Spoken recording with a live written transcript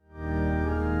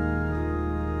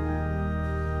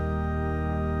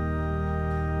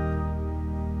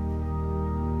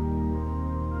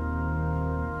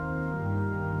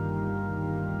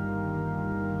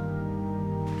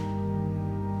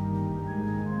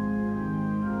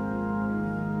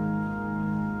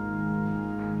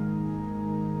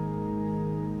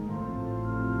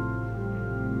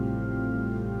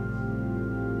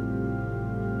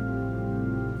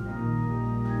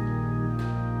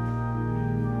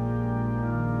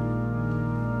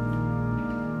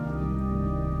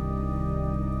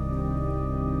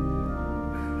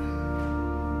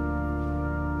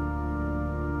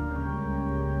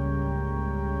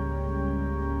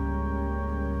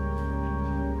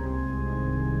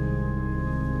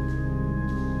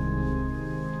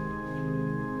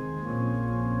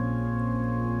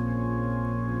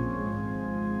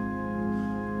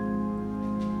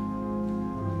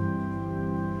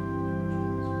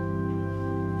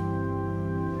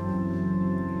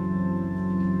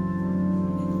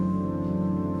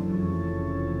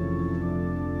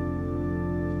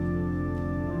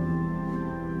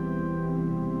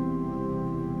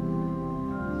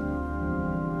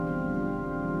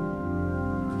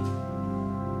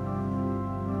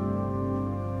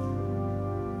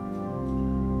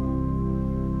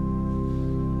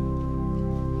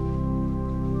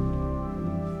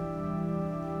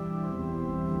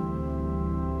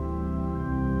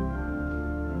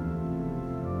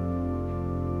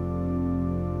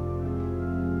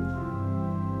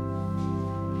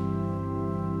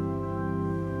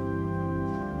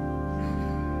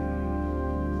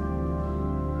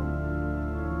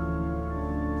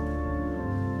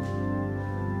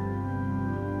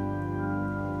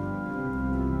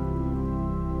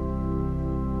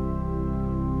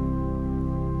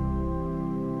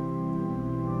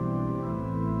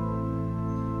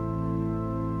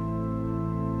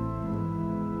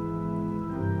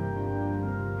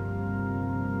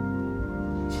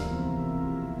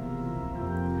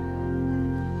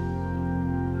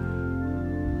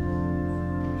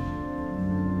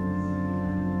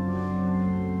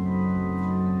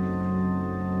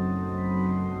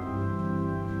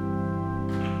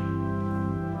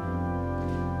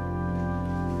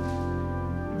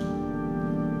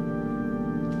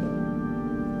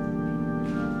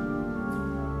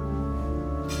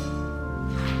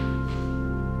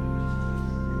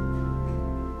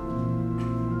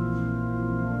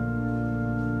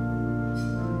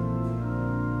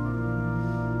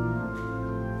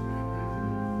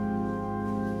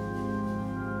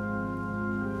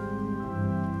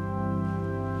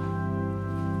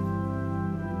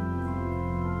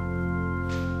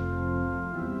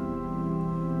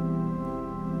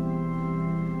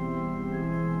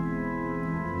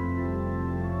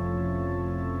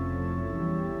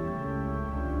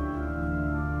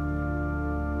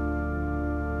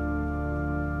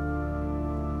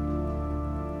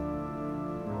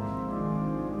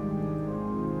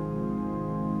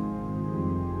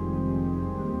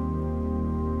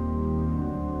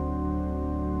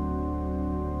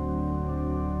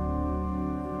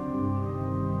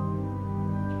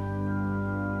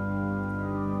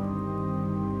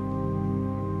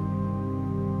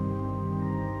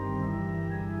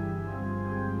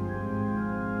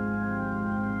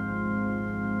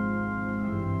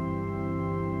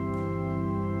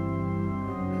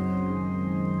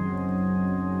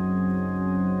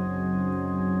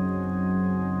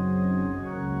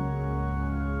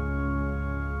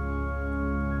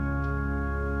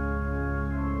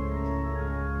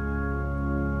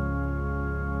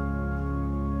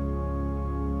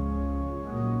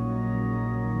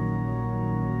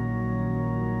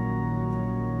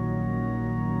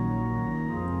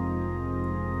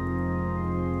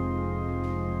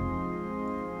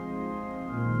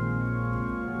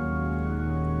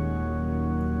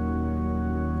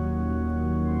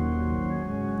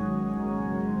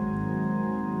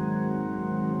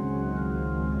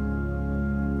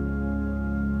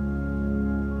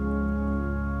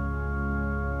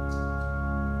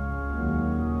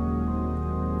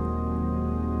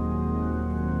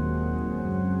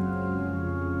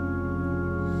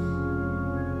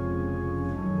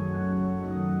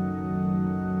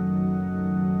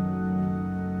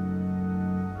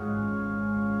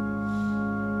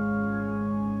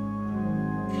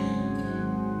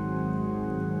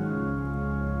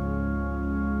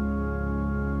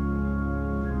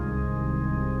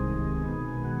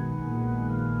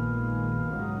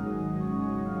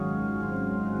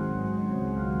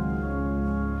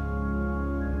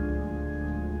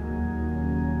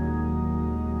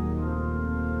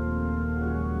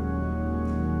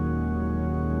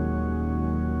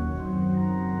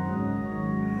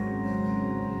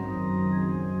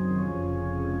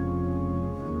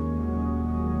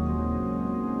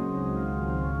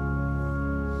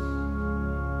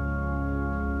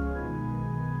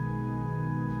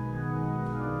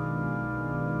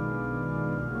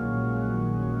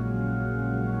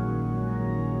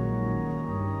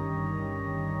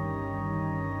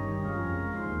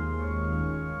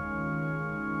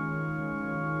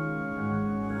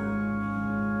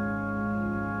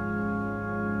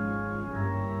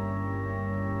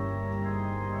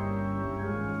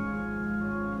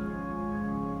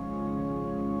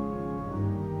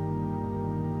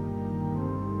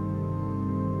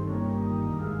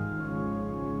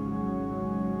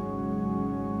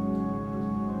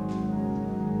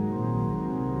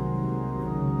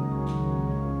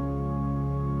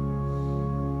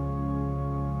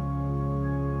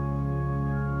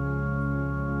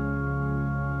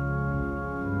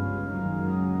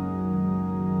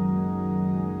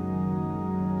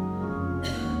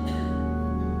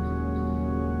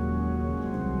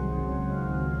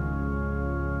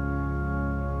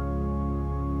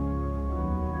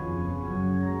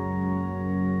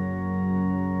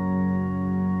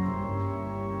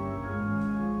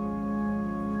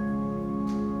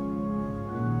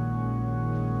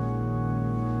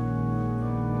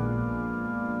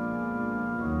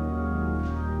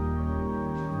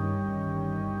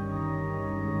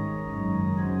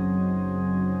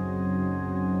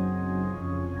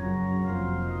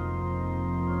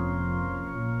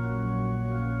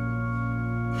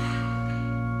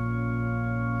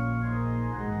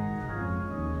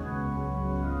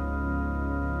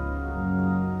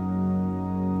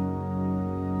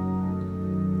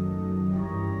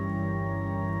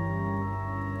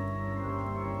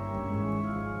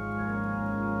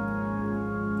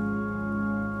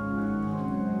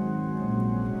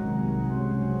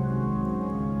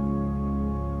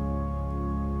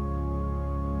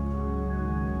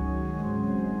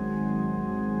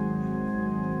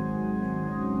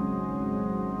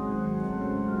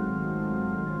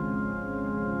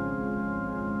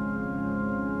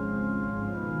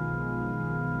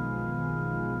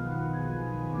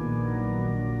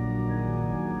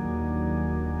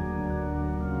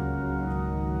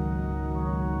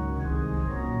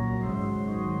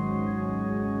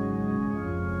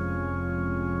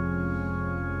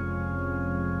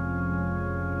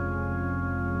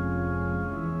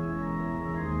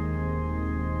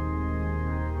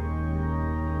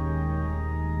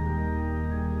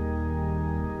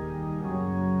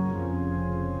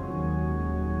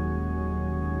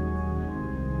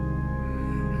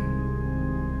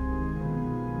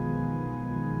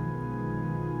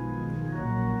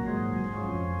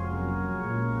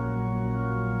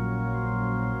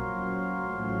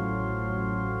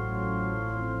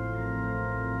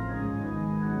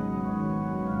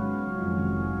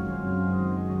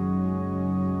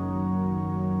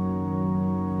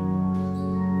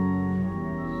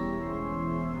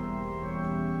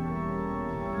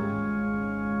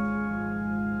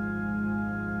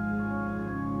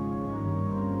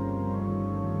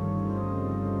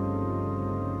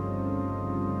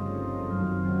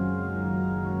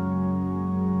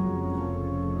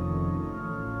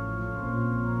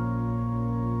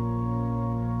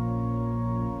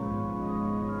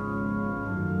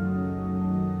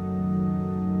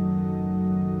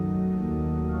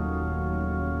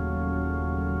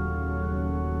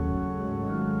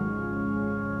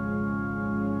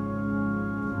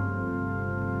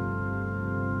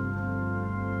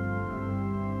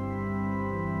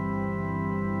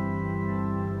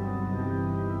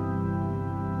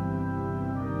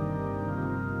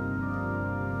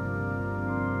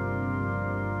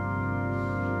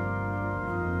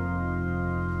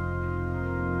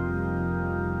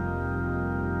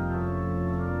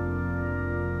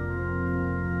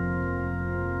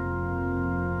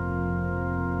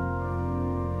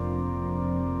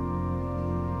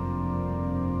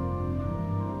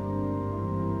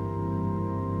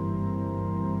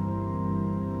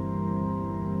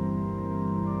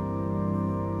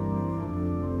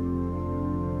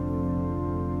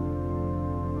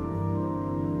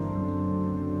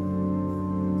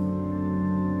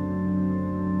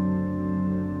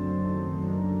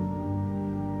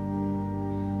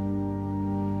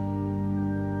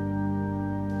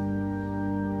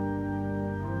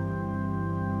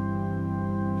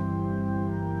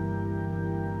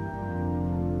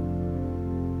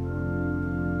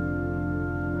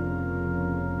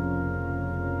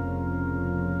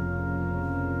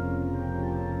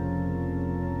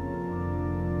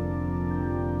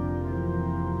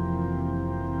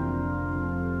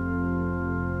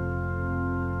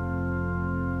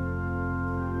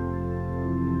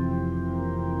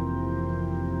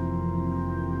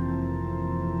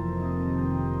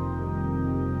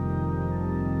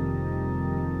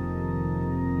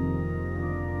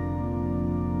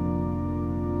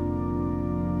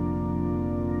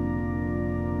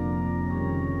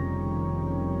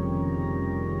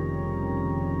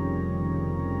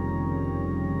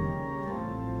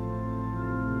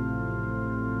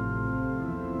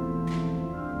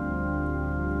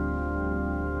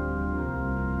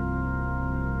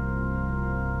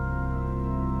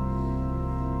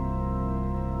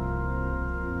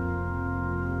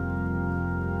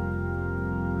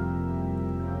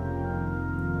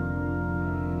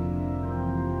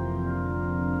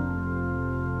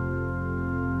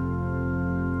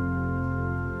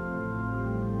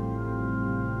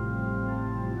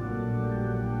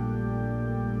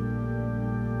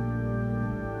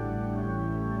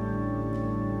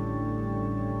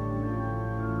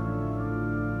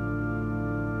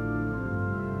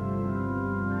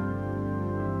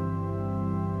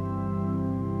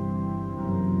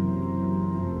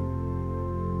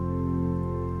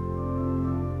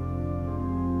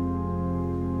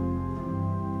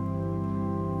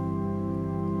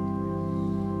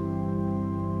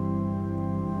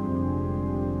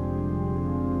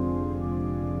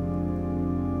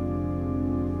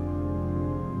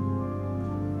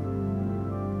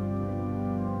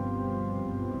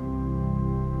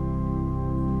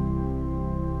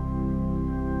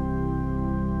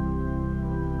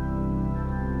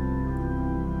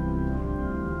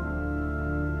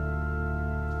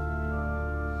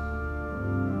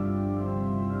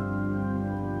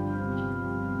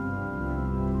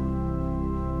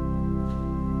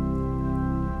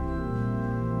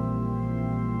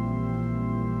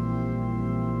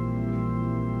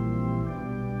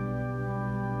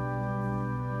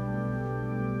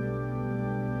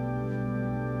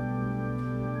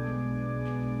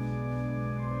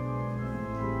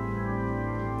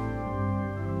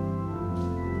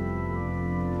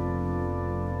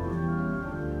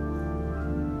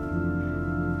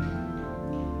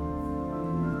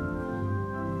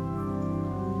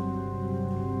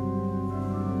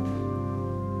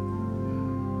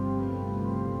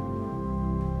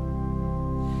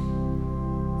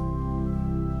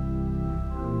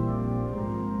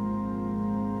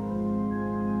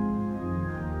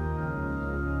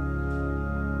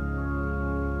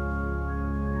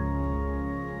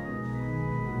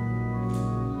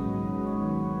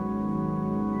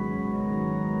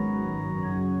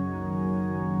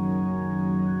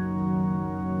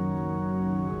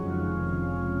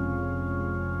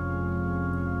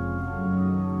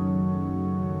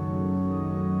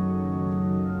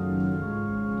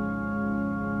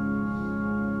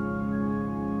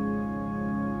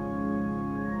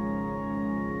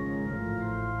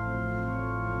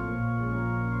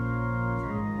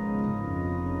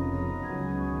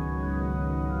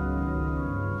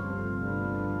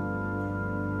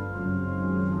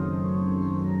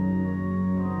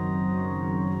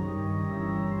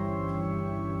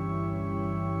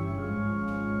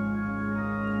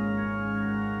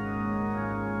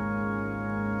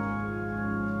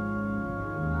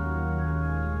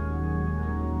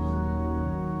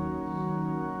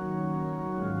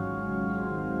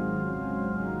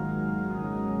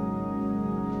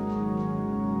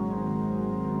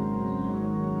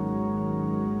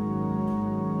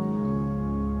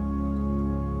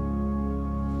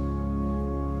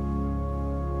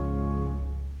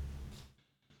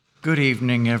Good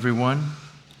evening, everyone.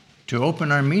 To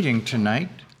open our meeting tonight,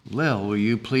 Lil, will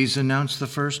you please announce the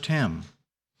first hymn?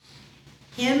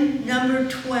 Hymn number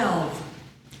 12.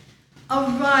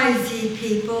 Arise, ye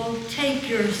people, take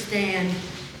your stand,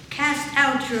 cast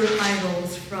out your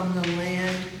idols from the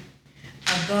land.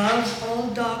 Above all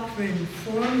doctrine,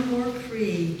 form, or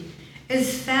creed,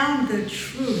 is found the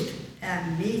truth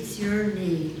that meets your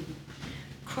need.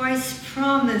 Christ's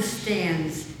promise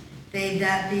stands, they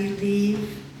that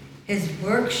believe, his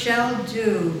work shall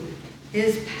do,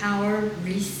 his power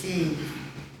receive.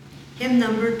 Hymn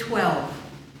number 12.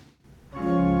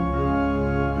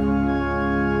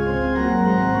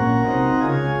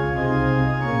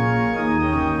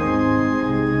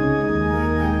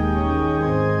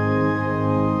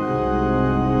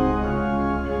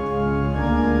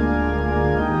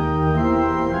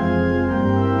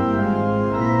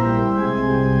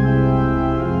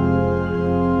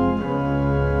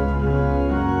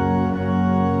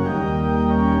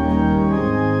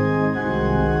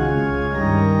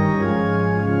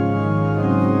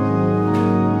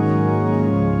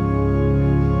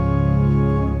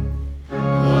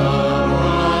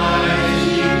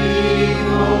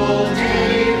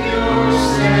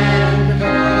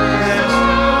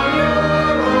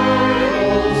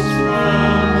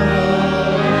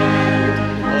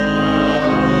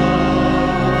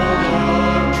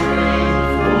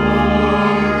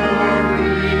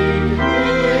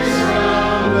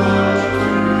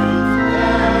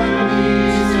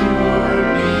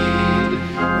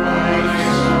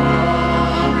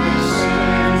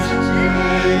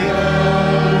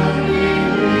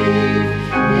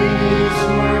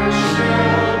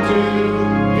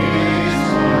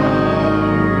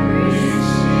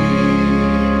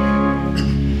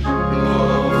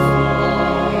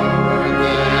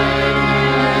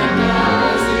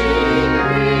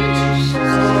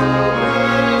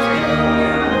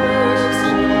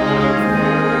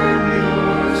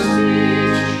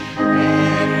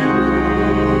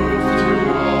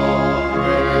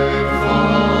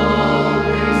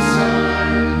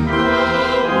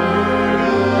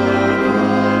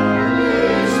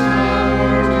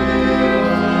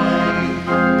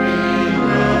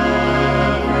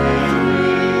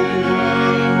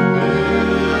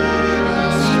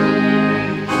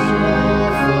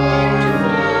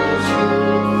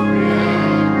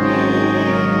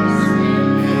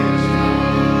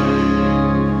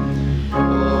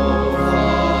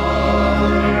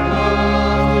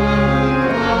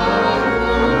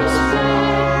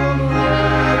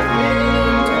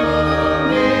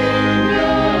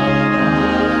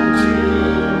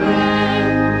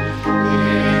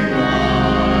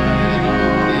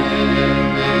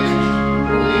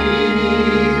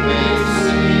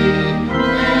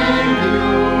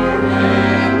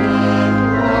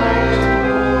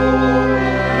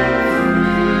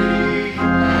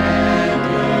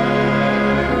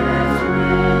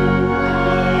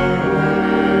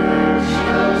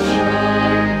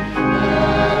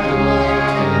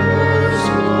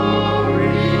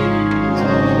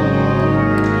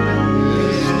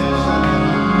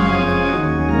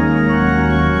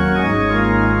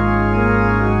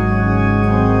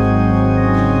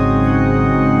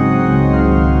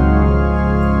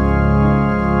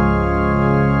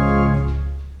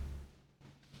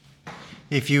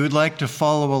 If you would like to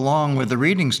follow along with the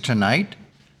readings tonight,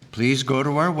 please go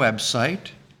to our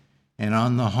website, and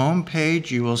on the home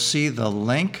page you will see the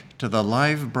link to the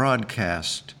live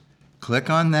broadcast. Click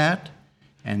on that,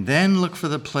 and then look for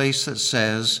the place that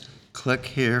says, click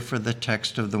here for the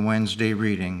text of the Wednesday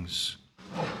readings.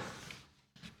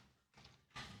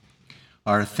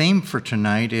 Our theme for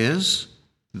tonight is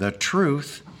The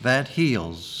Truth That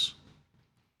Heals,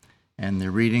 and the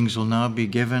readings will now be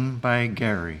given by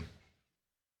Gary.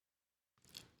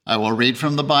 I will read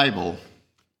from the Bible.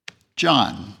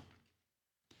 John.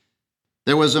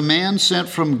 There was a man sent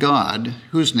from God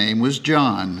whose name was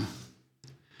John.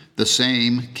 The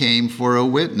same came for a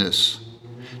witness,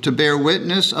 to bear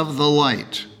witness of the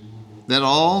light, that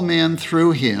all men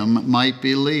through him might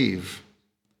believe.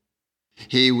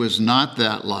 He was not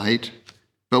that light,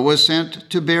 but was sent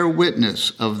to bear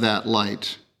witness of that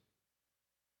light.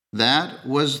 That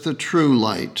was the true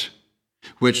light,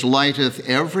 which lighteth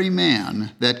every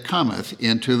man that cometh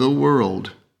into the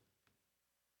world.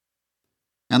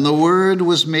 And the Word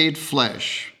was made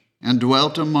flesh, and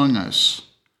dwelt among us,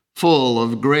 full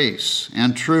of grace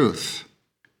and truth.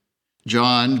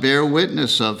 John bare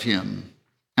witness of him,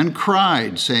 and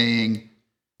cried, saying,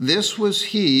 This was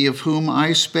he of whom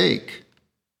I spake.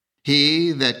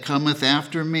 He that cometh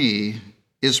after me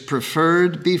is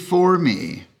preferred before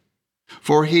me,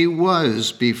 for he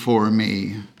was before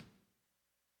me.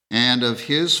 and of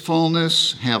his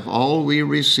fullness have all we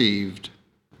received,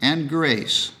 and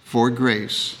grace for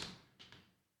grace.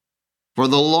 For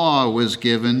the law was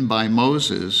given by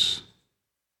Moses,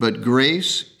 but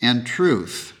grace and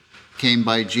truth came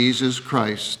by Jesus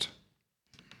Christ.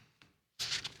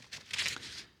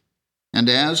 And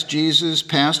as Jesus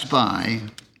passed by,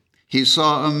 he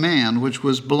saw a man which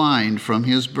was blind from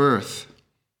his birth.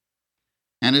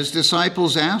 And his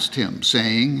disciples asked him,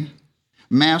 saying,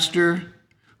 Master,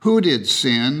 who did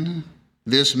sin,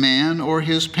 this man or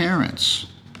his parents,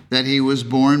 that he was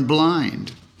born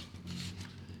blind?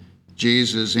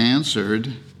 Jesus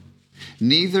answered,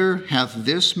 Neither hath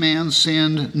this man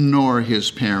sinned nor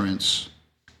his parents,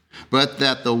 but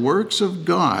that the works of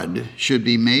God should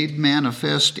be made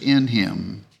manifest in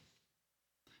him.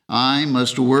 I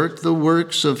must work the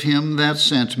works of him that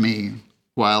sent me,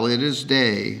 while it is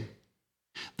day.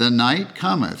 The night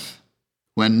cometh,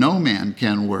 when no man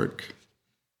can work.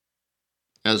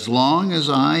 As long as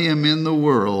I am in the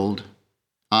world,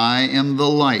 I am the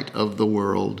light of the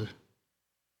world.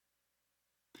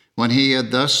 When he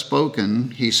had thus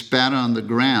spoken, he spat on the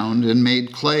ground and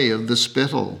made clay of the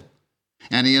spittle.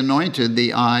 And he anointed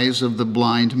the eyes of the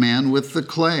blind man with the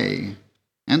clay,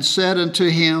 and said unto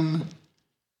him,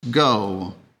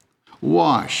 Go,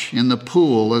 wash in the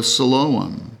pool of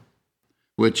Siloam,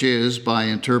 which is, by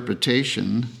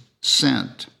interpretation,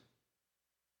 sent.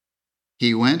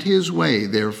 He went his way,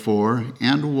 therefore,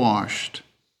 and washed,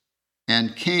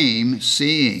 and came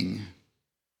seeing.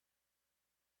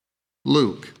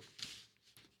 Luke.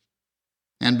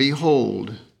 And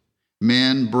behold,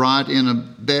 men brought in a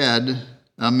bed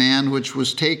a man which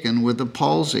was taken with a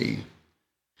palsy,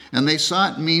 and they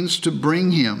sought means to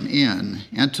bring him in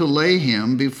and to lay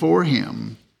him before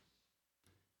him.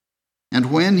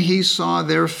 And when he saw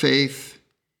their faith,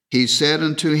 he said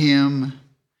unto him,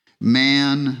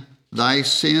 Man, thy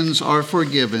sins are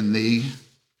forgiven thee.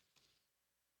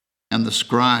 And the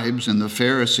scribes and the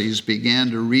Pharisees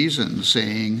began to reason,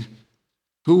 saying,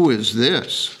 Who is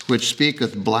this which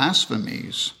speaketh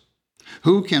blasphemies?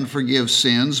 Who can forgive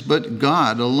sins but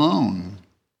God alone?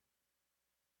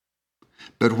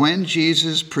 But when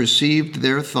Jesus perceived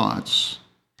their thoughts,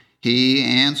 he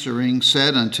answering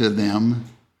said unto them,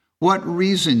 What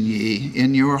reason ye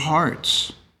in your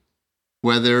hearts?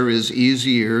 Whether is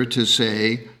easier to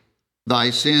say,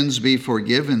 Thy sins be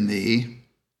forgiven thee,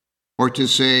 or to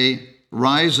say,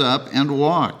 Rise up and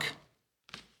walk?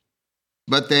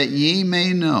 But that ye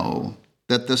may know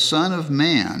that the Son of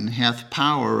Man hath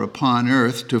power upon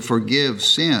earth to forgive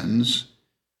sins,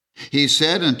 he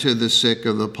said unto the sick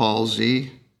of the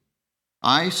palsy,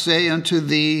 I say unto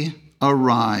thee,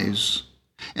 Arise,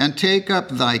 and take up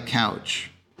thy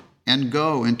couch, and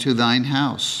go into thine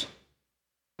house.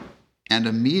 And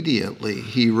immediately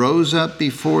he rose up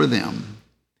before them,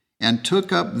 and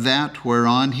took up that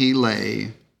whereon he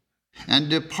lay, and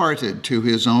departed to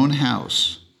his own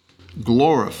house,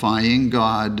 glorifying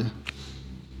God.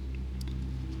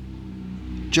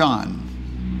 John.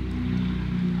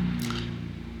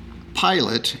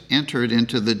 Pilate entered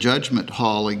into the judgment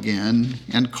hall again,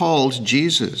 and called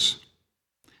Jesus,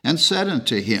 and said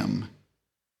unto him,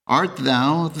 Art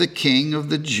thou the King of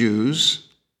the Jews?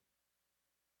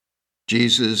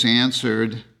 Jesus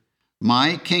answered,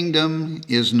 My kingdom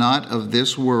is not of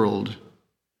this world.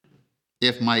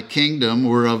 If my kingdom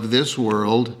were of this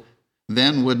world,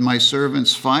 then would my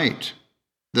servants fight,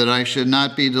 that I should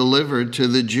not be delivered to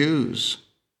the Jews.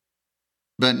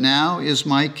 But now is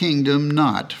my kingdom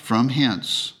not from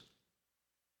hence.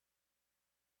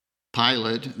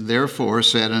 Pilate therefore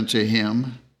said unto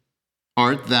him,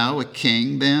 Art thou a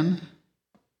king then?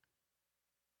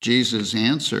 Jesus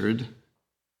answered,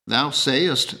 Thou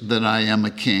sayest that I am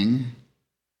a king.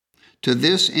 To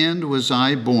this end was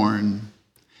I born,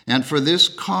 and for this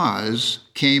cause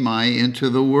came I into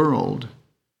the world,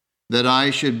 that I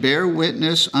should bear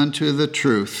witness unto the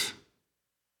truth.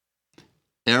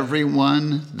 Every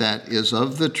one that is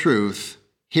of the truth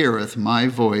heareth my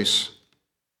voice.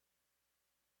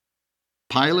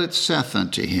 Pilate saith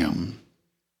unto him,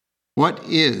 What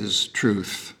is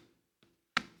truth?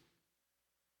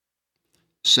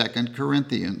 2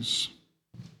 Corinthians.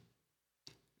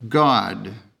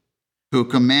 God, who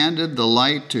commanded the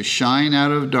light to shine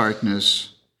out of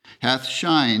darkness, hath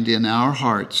shined in our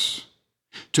hearts,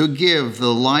 to give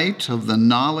the light of the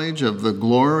knowledge of the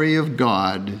glory of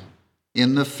God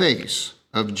in the face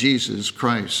of Jesus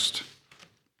Christ.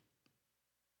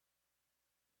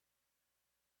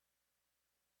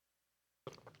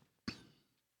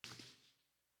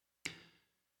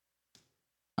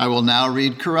 I will now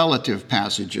read correlative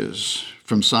passages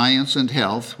from Science and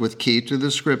Health with Key to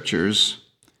the Scriptures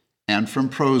and from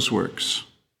Proseworks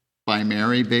by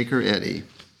Mary Baker Eddy.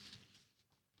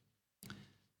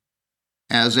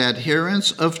 As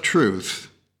adherents of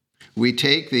truth, we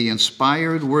take the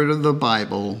inspired word of the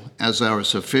Bible as our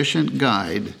sufficient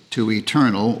guide to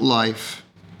eternal life.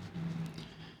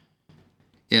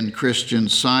 In Christian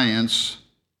Science,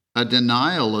 a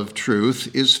denial of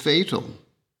truth is fatal,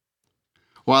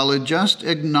 while a just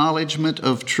acknowledgement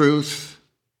of truth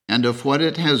and of what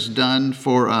it has done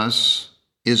for us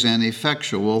is an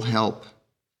effectual help.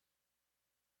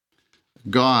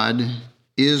 God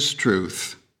is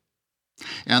truth,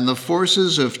 and the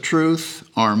forces of truth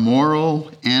are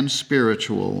moral and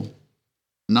spiritual,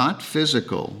 not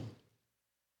physical.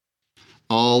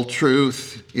 All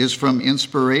truth is from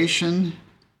inspiration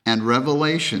and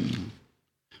revelation,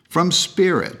 from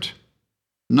spirit,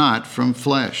 not from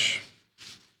flesh.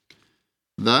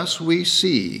 Thus we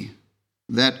see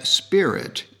that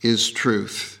spirit is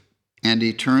truth and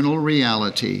eternal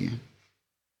reality,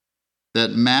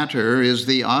 that matter is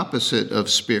the opposite of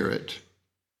spirit,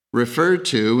 referred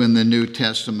to in the New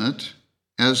Testament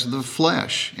as the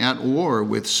flesh at war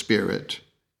with spirit.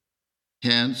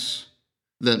 Hence,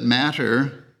 that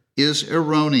matter is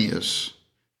erroneous,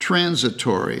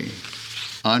 transitory,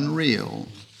 unreal.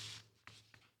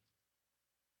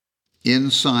 In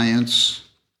science,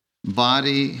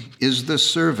 body is the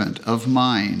servant of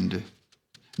mind,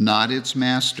 not its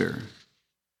master.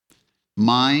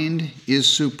 Mind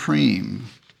is supreme.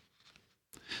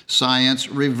 Science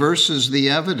reverses the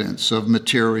evidence of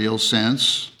material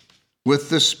sense with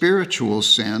the spiritual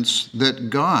sense that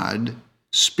God,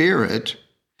 Spirit,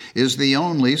 is the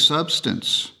only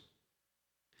substance,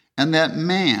 and that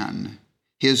man,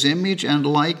 his image and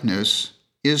likeness,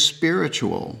 is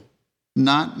spiritual,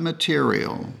 not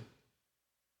material.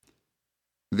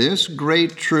 This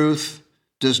great truth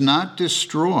does not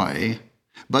destroy,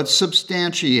 but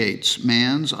substantiates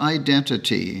man's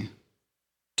identity,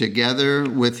 together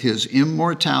with his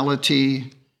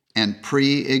immortality and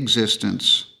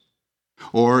pre-existence,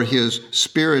 or his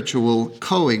spiritual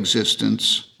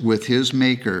coexistence with his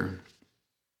Maker.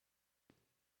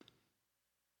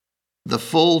 The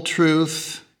full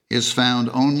truth is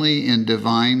found only in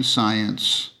divine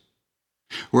science,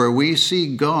 where we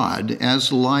see God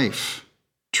as life,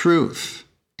 truth,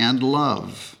 and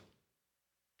love.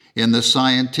 In the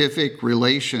scientific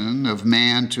relation of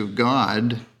man to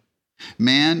God,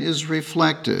 man is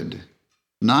reflected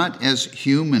not as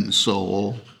human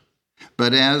soul,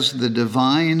 but as the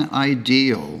divine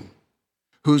ideal,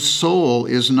 whose soul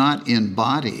is not in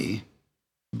body,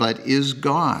 but is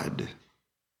God,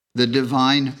 the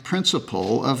divine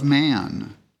principle of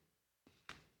man.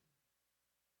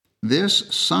 This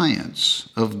science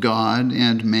of God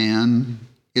and man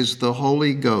is the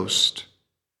Holy Ghost,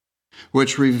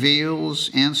 which reveals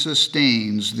and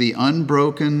sustains the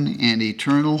unbroken and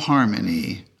eternal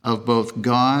harmony of both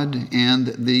God and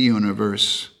the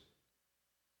universe.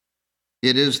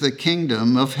 It is the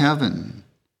kingdom of heaven,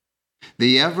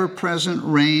 the ever-present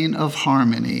reign of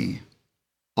harmony,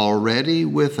 already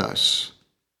with us.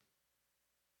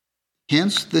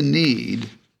 Hence the need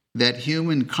that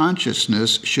human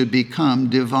consciousness should become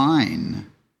divine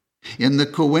in the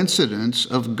coincidence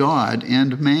of God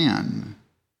and man,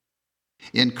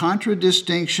 in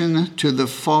contradistinction to the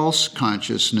false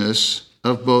consciousness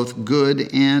of both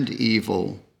good and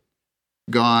evil,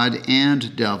 God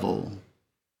and devil,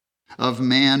 of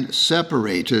man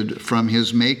separated from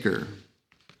his Maker.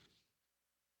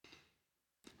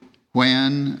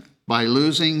 When, by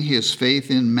losing his faith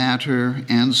in matter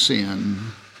and sin,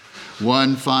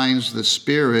 one finds the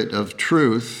spirit of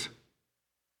truth,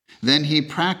 then he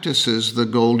practices the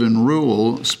golden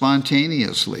rule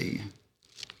spontaneously.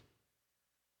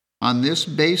 On this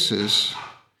basis,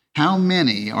 how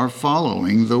many are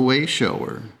following the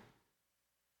way-shower?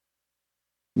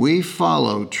 We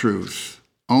follow truth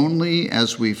only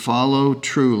as we follow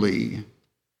truly,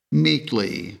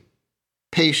 meekly,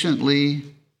 patiently,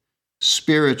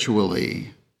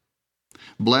 spiritually,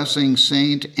 blessing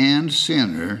saint and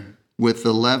sinner with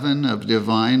the leaven of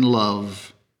divine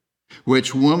love,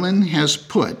 which woman has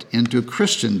put into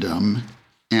Christendom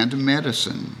and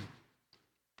medicine.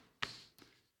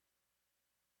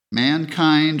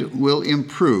 Mankind will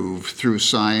improve through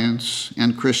science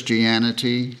and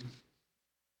Christianity.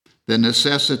 The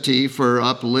necessity for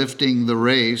uplifting the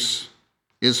race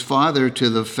is father to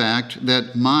the fact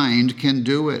that mind can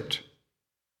do it.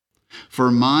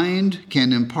 For mind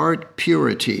can impart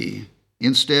purity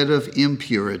instead of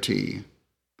impurity,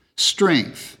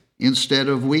 strength instead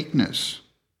of weakness,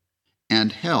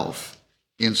 and health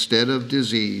instead of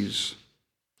disease.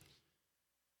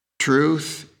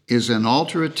 Truth is an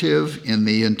alterative in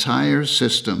the entire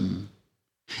system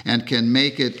and can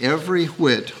make it every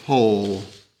whit whole.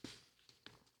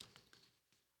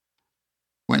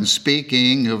 When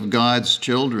speaking of God's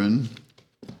children,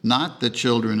 not the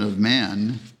children of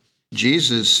men,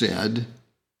 Jesus said,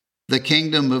 "The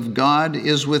kingdom of God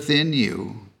is within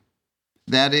you."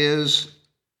 That is,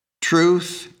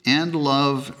 truth and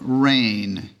love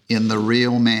reign in the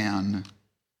real man,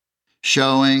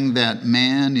 showing that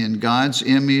man in God's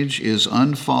image is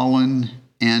unfallen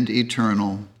and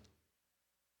eternal.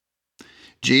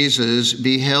 Jesus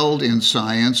beheld in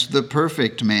science the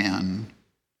perfect man,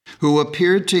 who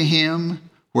appeared to him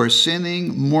where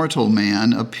sinning mortal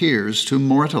man appears to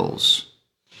mortals.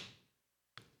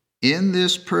 In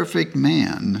this perfect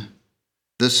man,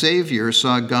 the Savior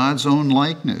saw God's own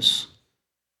likeness,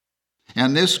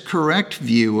 and this correct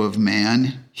view of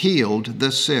man healed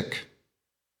the sick.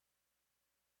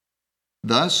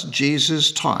 Thus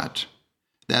Jesus taught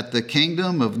that the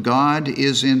kingdom of God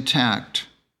is intact,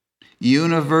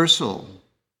 universal,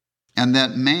 and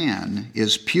that man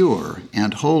is pure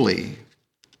and holy.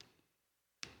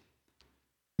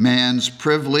 Man's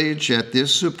privilege at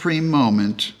this supreme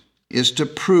moment is to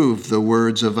prove the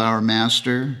words of our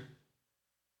Master,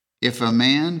 "If a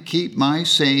man keep my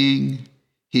saying,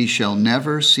 he shall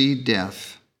never see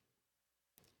death."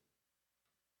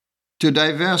 To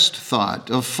divest thought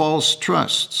of false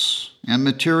trusts and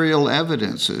material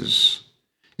evidences,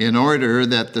 in order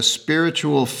that the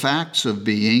spiritual facts of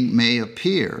being may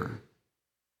appear,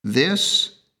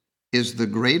 this is the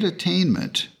great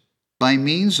attainment by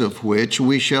means of which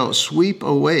we shall sweep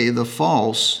away the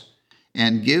false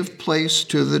and give place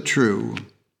to the true.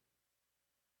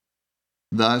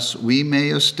 Thus we may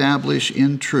establish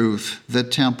in truth the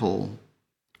temple,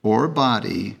 or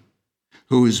body,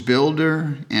 whose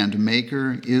builder and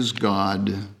maker is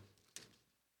God.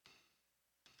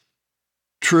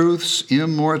 Truth's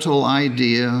immortal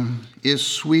idea is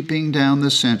sweeping down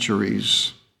the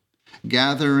centuries,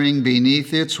 gathering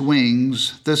beneath its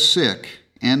wings the sick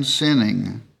and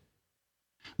sinning.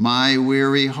 My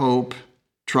weary hope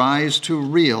tries to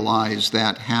realize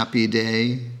that happy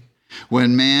day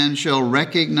when man shall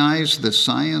recognize the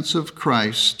science of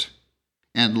Christ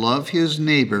and love his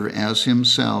neighbor as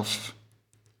himself,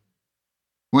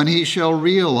 when he shall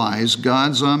realize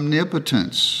God's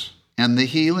omnipotence and the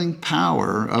healing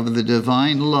power of the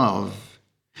divine love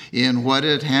in what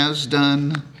it has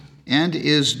done and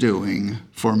is doing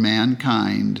for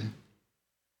mankind.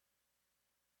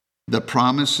 The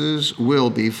promises will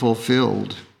be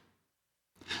fulfilled.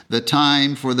 The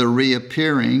time for the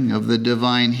reappearing of the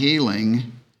divine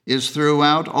healing is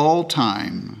throughout all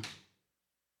time.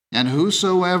 And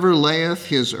whosoever layeth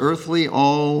his earthly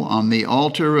all on the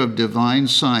altar of divine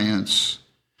science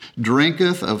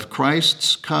drinketh of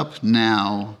Christ's cup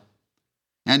now,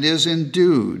 and is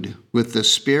endued with the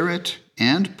spirit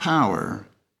and power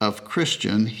of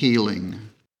Christian healing.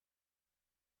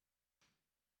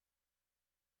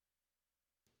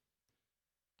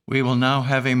 We will now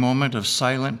have a moment of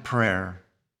silent prayer,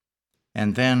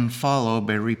 and then follow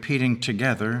by repeating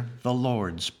together the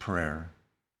Lord's Prayer.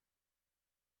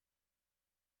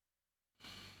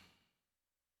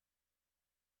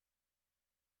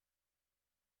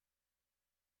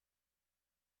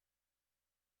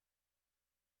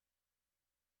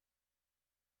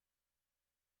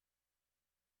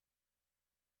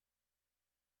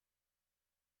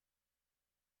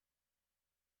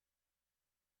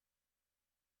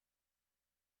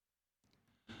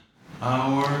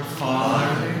 Our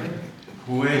Father,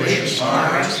 which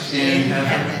art in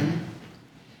heaven,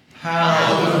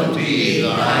 hallowed be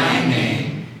thy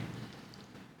name.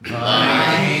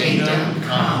 Thy kingdom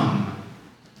come,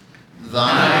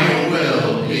 thy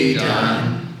will be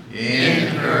done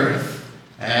in earth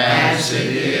as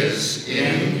it is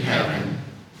in heaven.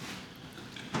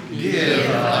 Give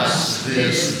us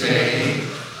this day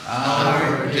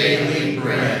our daily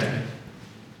bread,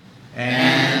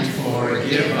 and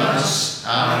forgive us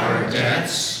our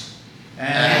debts,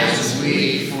 as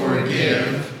we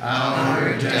forgive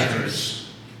our debtors.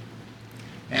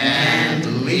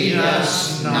 And lead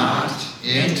us not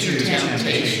into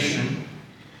temptation,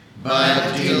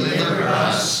 but deliver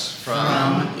us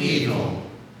from evil.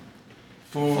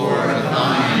 For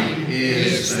thine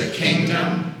is the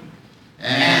kingdom,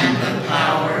 and the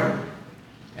power,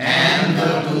 and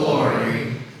the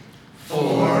glory,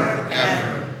 forever.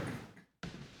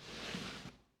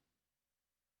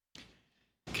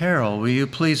 Carol, will you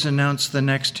please announce the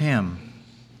next hymn?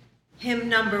 Hymn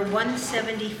number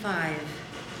 175.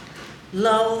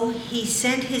 Lo, he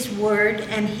sent his word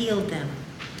and healed them.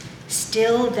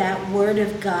 Still that word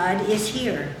of God is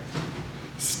here.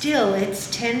 Still, its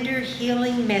tender,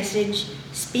 healing message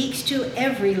speaks to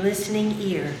every listening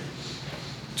ear.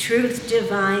 Truth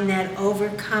divine that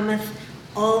overcometh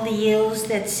all the ills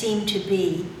that seem to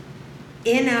be,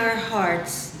 in our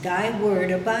hearts thy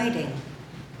word abiding,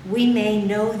 we may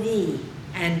know thee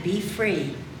and be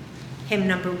free. Hymn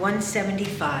number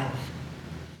 175.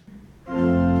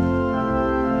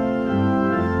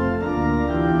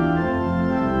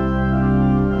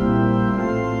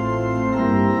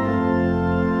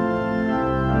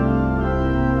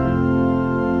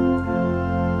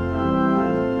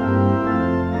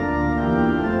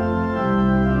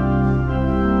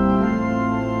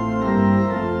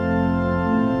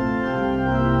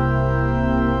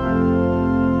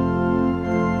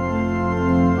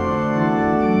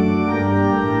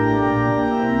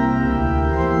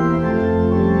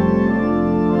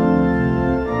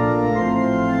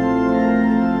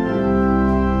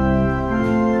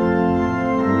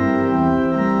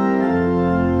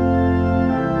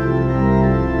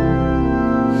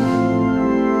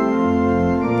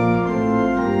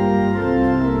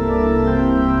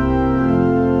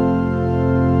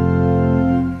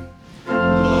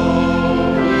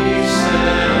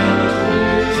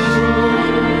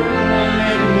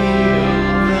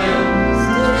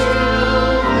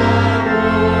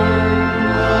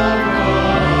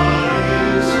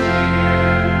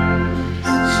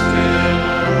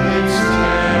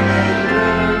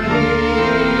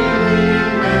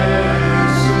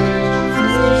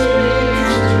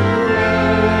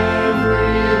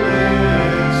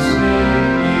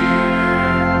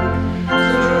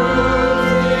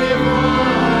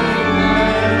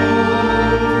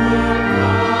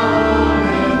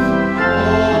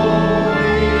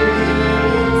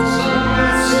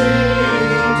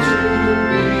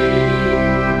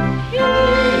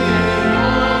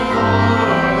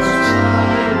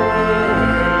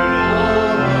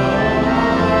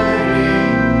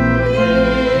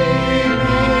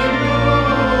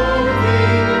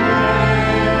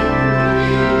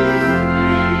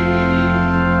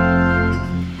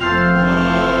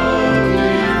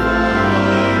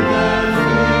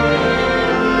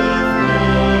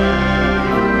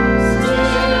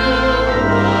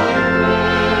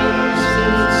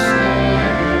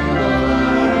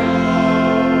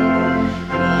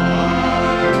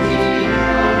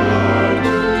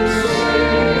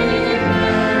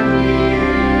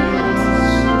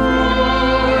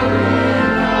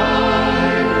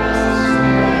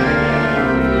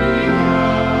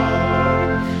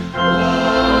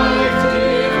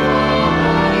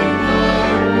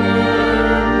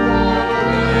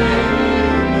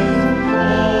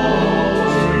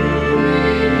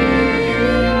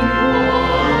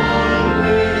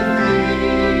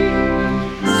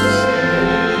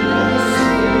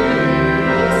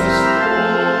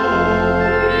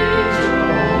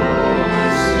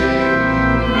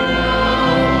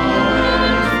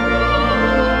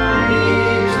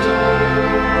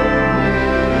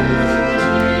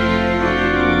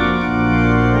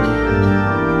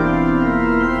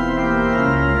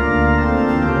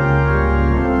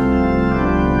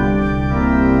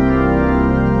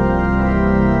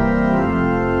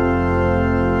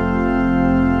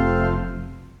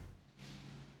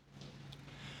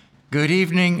 Good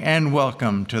evening and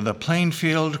welcome to the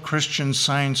Plainfield Christian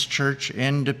Science Church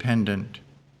Independent.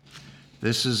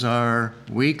 This is our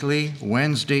weekly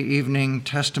Wednesday evening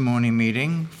testimony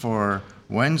meeting for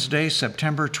Wednesday,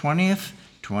 September 20th,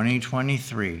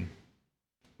 2023.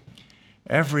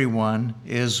 Everyone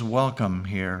is welcome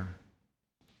here.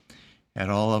 At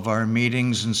all of our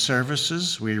meetings and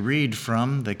services, we read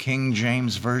from the King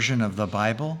James Version of the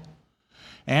Bible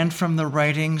and from the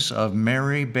writings of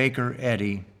Mary Baker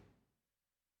Eddy.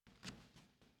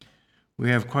 We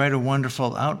have quite a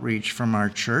wonderful outreach from our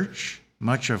church,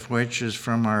 much of which is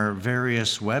from our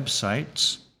various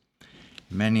websites.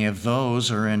 Many of those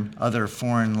are in other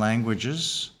foreign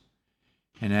languages,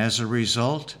 and as a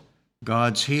result,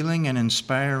 God's healing and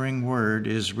inspiring word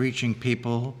is reaching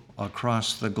people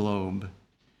across the globe.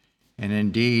 And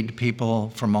indeed, people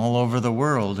from all over the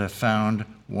world have found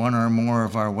one or more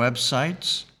of our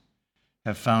websites,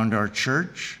 have found our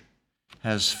church,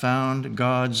 has found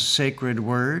God's sacred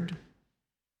word,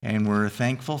 and we're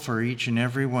thankful for each and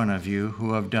every one of you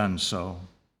who have done so.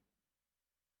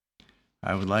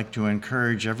 I would like to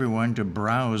encourage everyone to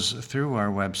browse through our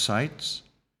websites.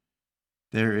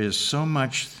 There is so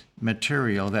much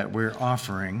material that we're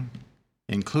offering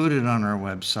included on our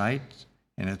website,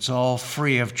 and it's all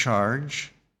free of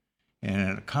charge,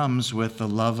 and it comes with the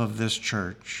love of this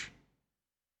church.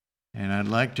 And I'd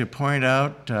like to point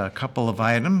out a couple of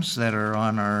items that are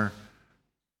on our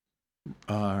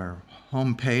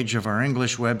homepage of our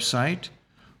English website,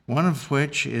 one of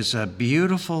which is a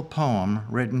beautiful poem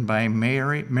written by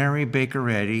Mary Baker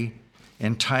Eddy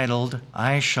entitled,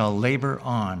 "I Shall Labor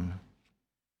On."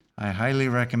 I highly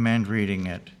recommend reading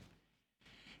it.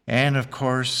 And of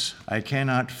course, I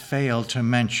cannot fail to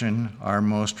mention our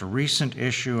most recent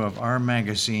issue of our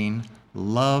magazine,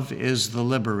 Love is the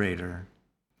Liberator.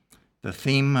 The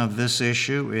theme of this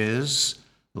issue is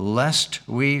Lest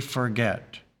We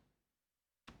Forget.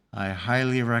 I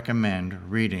highly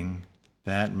recommend reading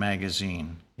that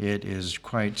magazine. It is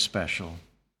quite special.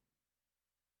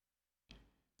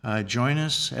 Join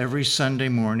us every Sunday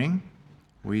morning.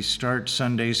 We start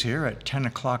Sundays here at 10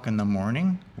 o'clock in the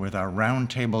morning with our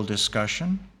roundtable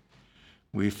discussion.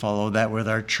 We follow that with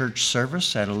our church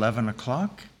service at 11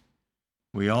 o'clock.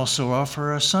 We also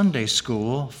offer a Sunday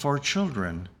school for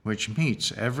children, which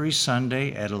meets every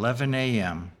Sunday at 11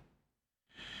 a.m.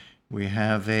 We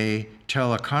have a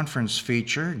teleconference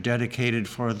feature dedicated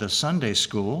for the Sunday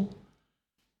school,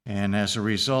 and as a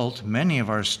result, many of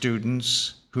our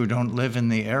students who don't live in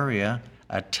the area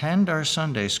attend our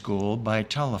Sunday school by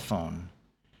telephone.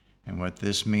 And what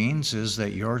this means is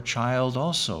that your child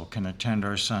also can attend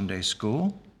our Sunday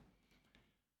school.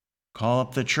 Call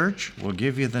up the church, we'll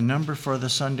give you the number for the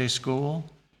Sunday school,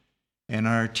 and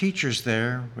our teachers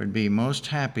there would be most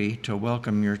happy to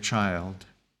welcome your child.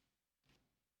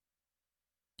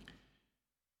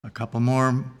 A couple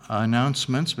more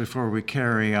announcements before we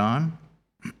carry on.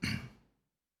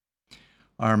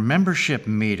 Our membership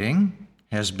meeting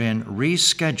has been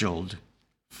rescheduled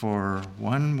for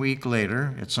 1 week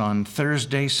later. It's on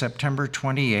Thursday, September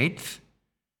 28th.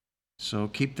 So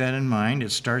keep that in mind.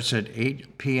 It starts at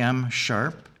 8 p.m.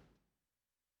 sharp.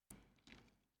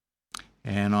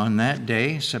 And on that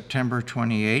day, September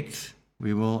 28th,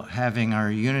 we will having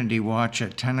our Unity Watch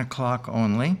at 10 o'clock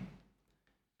only.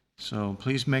 So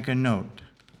please make a note.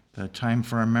 The time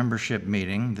for our membership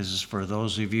meeting, this is for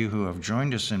those of you who have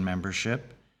joined us in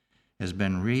membership, has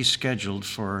been rescheduled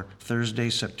for Thursday,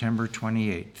 September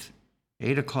 28th,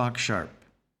 8 o'clock sharp.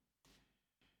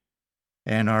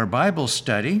 And our Bible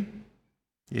study,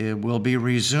 it will be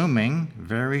resuming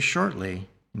very shortly,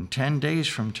 in 10 days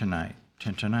from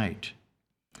tonight.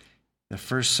 The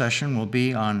first session will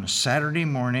be on Saturday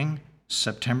morning,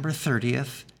 September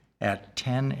 30th at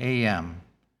 10 a.m.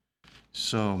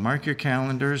 So mark your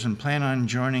calendars and plan on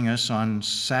joining us on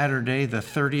Saturday, the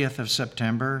 30th of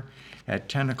September at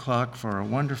 10 o'clock for a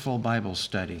wonderful Bible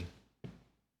study.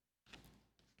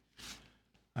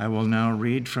 I will now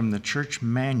read from the Church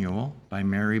Manual by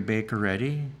Mary Baker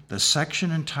Eddy, the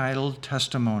section entitled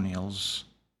Testimonials.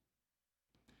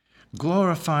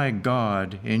 Glorify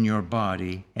God in your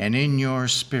body and in your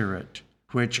spirit,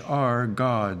 which are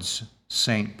God's,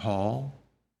 St. Paul.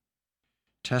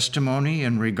 Testimony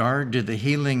in regard to the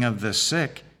healing of the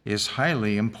sick is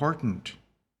highly important.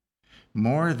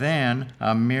 More than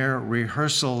a mere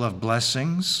rehearsal of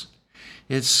blessings,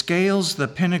 it scales the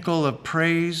pinnacle of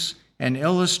praise and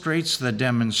illustrates the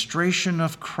demonstration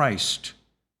of Christ,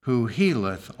 who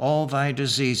healeth all thy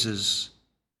diseases.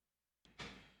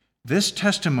 This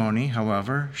testimony,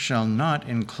 however, shall not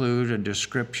include a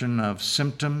description of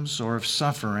symptoms or of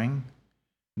suffering,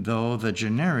 though the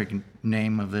generic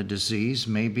name of the disease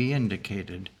may be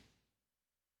indicated.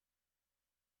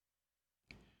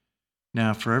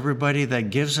 Now, for everybody that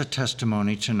gives a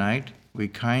testimony tonight, we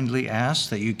kindly ask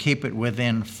that you keep it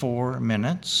within 4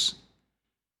 minutes.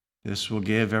 This will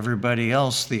give everybody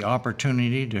else the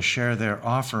opportunity to share their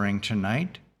offering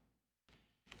tonight.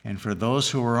 And for those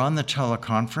who are on the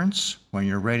teleconference, when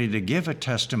you're ready to give a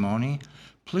testimony,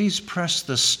 please press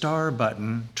the star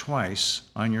button twice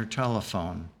on your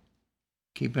telephone.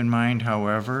 Keep in mind,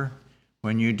 however,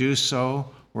 when you do so,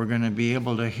 we're going to be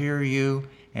able to hear you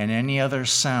and any other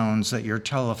sounds that your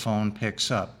telephone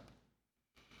picks up.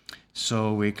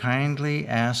 So we kindly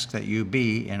ask that you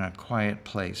be in a quiet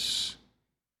place.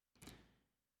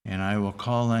 And I will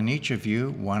call on each of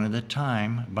you one at a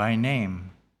time by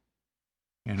name.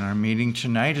 And our meeting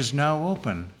tonight is now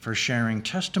open for sharing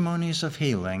testimonies of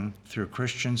healing through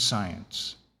Christian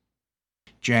Science.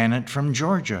 Janet from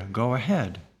Georgia, go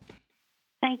ahead.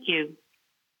 Thank you.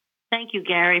 Thank you,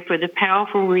 Gary, for the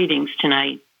powerful readings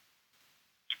tonight.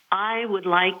 I would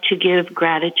like to give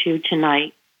gratitude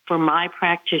tonight for my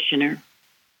practitioner.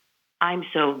 I'm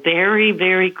so very,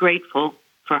 very grateful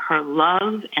for her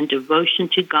love and devotion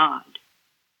to God,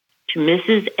 to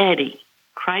Mrs. Eddy,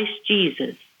 Christ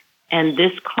Jesus, and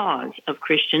this cause of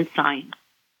Christian Science.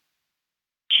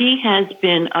 She has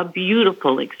been a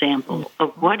beautiful example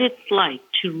of what it's like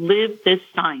to live this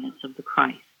science of the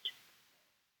Christ.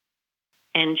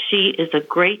 and she is a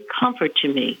great comfort to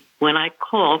me when I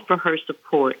call for her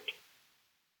support.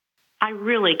 I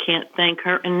really can't thank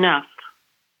her enough.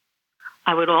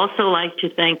 I would also like to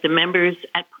thank the members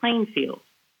at Plainfield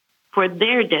for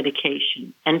their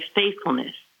dedication and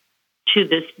faithfulness to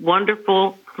this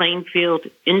wonderful Plainfield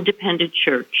Independent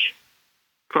Church,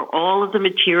 for all of the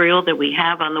material that we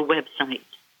have on the website.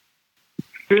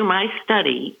 Through my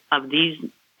study of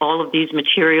all of these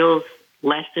materials,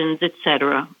 lessons,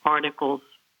 etc., articles,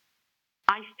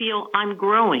 I feel I'm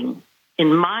growing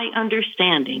in my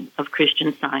understanding of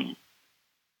Christian Science.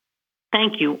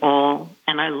 Thank you all,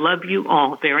 and I love you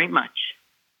all very much.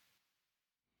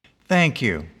 Thank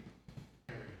you.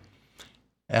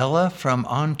 Ella from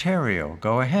Ontario,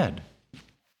 go ahead.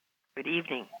 Good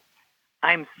evening.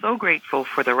 I'm so grateful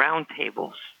for the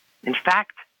roundtables. In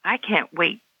fact, I can't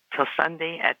wait till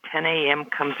Sunday at 10 a.m.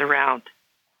 comes around.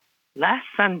 Last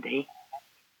Sunday,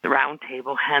 the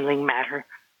roundtable handling matter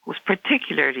was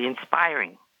particularly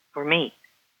inspiring for me.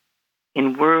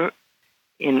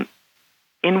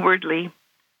 Inwardly,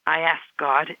 I asked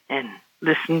God and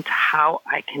listened to how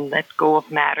I can let go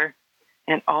of matter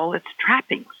and all its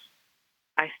trappings.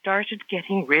 I started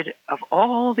getting rid of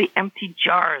all the empty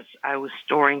jars I was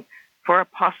storing for a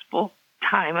possible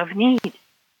time of need.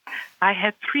 I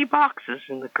had 3 boxes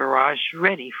in the garage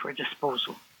ready for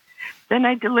disposal. Then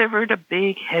I delivered a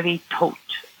big, heavy tote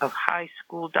of high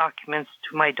school documents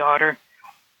to my daughter.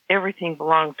 Everything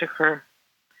belonged to her.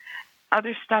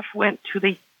 Other stuff went to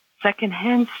the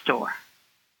second-hand store.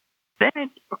 Then it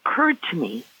occurred to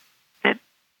me that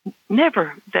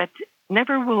never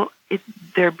will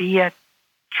there be a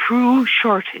true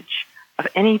shortage of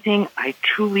anything I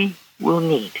truly will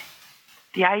need.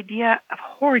 The idea of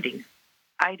hoarding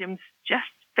items just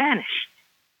vanished.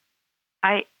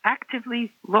 I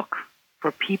actively look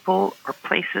for people or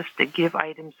places to give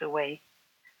items away.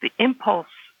 The impulse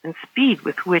and speed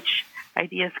with which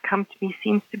ideas come to me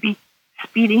seems to be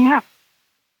speeding up.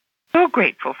 So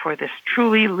grateful for this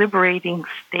truly liberating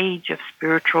stage of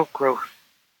spiritual growth.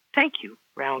 Thank you,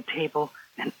 Roundtable,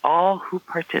 and all who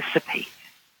participate.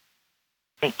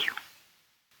 Thank you.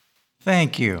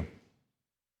 Thank you.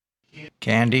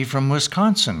 Candy from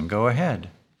Wisconsin, go ahead.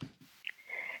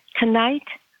 Tonight,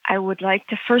 I would like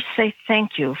to first say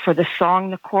thank you for the song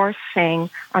the chorus sang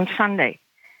on Sunday.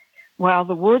 While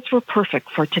the words were perfect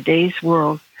for today's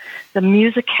world, the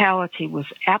musicality was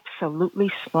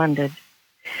absolutely splendid.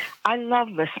 I love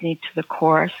listening to the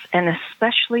chorus and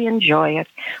especially enjoy it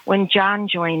when John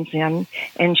joins in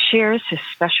and shares his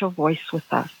special voice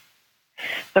with us.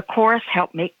 The chorus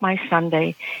helped make my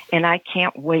Sunday, and I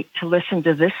can't wait to listen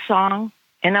to this song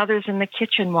and others in the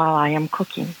kitchen while I am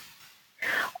cooking.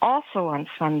 Also on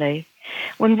Sunday,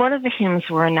 when one of the hymns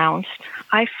were announced,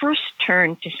 I first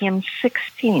turned to hymn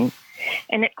 16,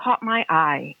 and it caught my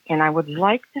eye, and I would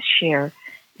like to share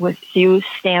with you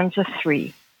stanza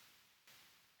 3.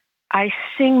 I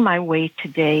sing my way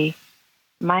today,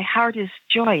 my heart is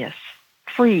joyous,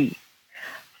 free,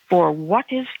 for what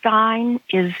is thine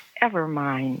is ever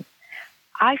mine.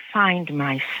 I find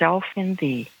myself in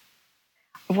thee.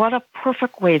 What a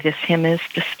perfect way this hymn is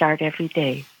to start every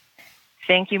day.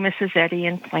 Thank you, Mrs. Eddy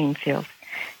in Plainfield.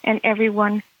 And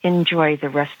everyone, enjoy the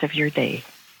rest of your day.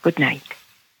 Good night.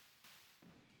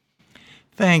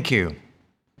 Thank you.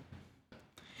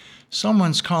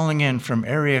 Someone's calling in from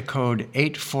area code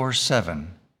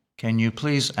 847. Can you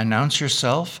please announce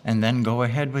yourself and then go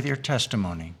ahead with your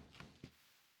testimony?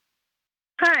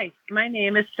 Hi, my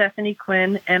name is Stephanie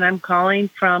Quinn, and I'm calling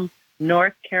from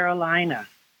North Carolina.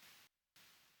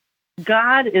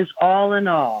 God is all in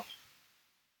all.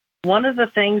 One of the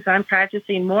things I'm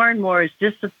practicing more and more is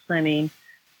disciplining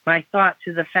my thought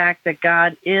to the fact that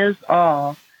God is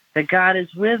all, that God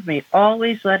is with me,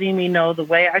 always letting me know the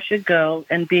way I should go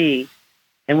and be.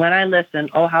 And when I listen,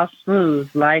 oh, how smooth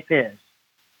life is.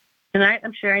 Tonight,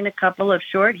 I'm sharing a couple of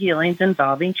short healings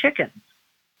involving chickens.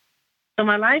 So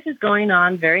my life is going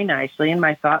on very nicely and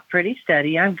my thought pretty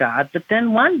steady on God. But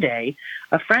then one day,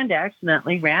 a friend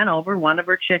accidentally ran over one of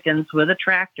her chickens with a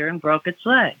tractor and broke its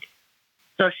leg.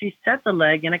 So she set the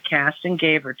leg in a cast and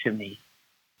gave her to me.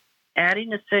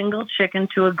 Adding a single chicken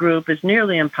to a group is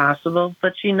nearly impossible,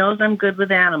 but she knows I'm good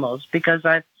with animals because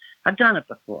I've done it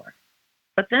before.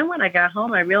 But then when I got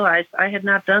home, I realized I had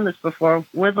not done this before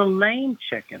with a lame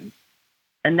chicken.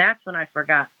 And that's when I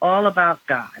forgot all about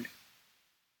God.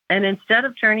 And instead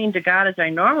of turning to God as I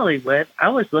normally would, I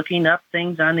was looking up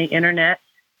things on the internet,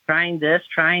 trying this,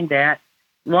 trying that.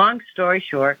 Long story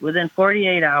short, within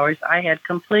 48 hours, I had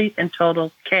complete and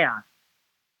total chaos.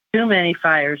 Too many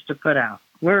fires to put out.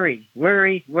 Worry,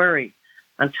 worry, worry.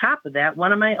 On top of that,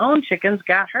 one of my own chickens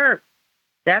got hurt.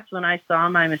 That's when I saw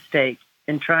my mistake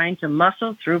in trying to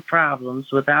muscle through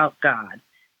problems without God.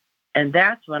 And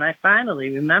that's when I finally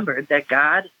remembered that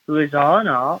God, who is all in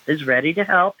all, is ready to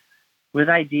help with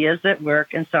ideas that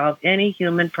work and solve any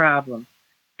human problem,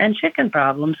 and chicken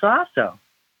problems also.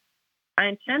 I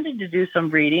intended to do some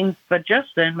reading, but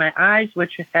just then my eyes,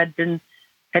 which had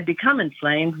become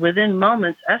inflamed, within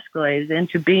moments escalated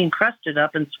into being crusted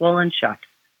up and swollen shut.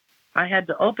 I had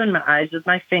to open my eyes with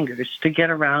my fingers to get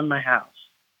around my house.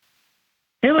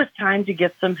 It was time to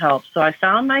get some help, so I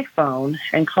found my phone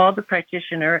and called the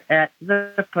practitioner at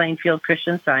the Plainfield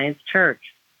Christian Science Church.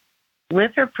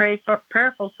 With her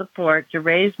prayerful support to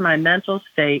raise my mental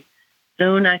state,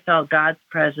 soon I felt God's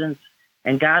presence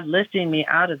and God lifting me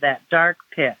out of that dark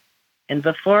pit. And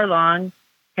before long,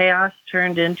 chaos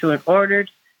turned into an ordered,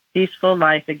 peaceful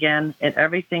life again, and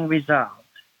everything resolved.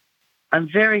 I'm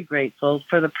very grateful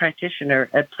for the practitioner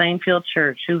at Plainfield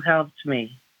Church who helped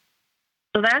me.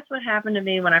 So that's what happened to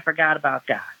me when I forgot about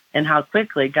God, and how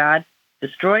quickly God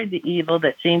destroyed the evil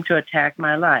that seemed to attack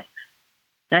my life.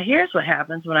 Now here's what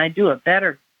happens when I do a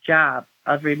better job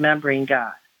of remembering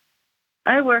God.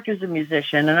 I work as a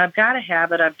musician, and I've got a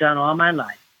habit I've done all my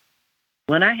life.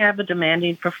 When I have a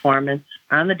demanding performance,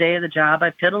 on the day of the job,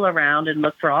 I piddle around and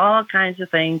look for all kinds of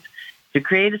things to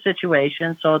create a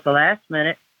situation, so at the last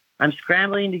minute, I'm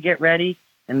scrambling to get ready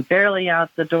and barely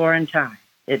out the door in time.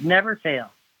 It never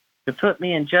fails to put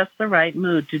me in just the right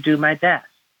mood to do my best.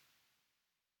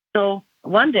 So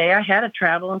one day I had a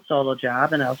travel and solo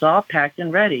job, and I was all packed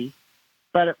and ready,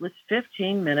 but it was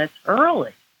 15 minutes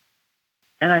early.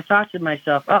 And I thought to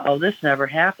myself, this never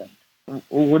happened.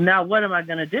 Well, now what am I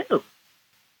going to do?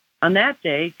 On that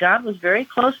day, God was very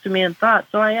close to me in thought,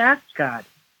 so I asked God,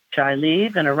 should I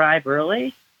leave and arrive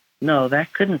early? No,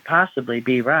 that couldn't possibly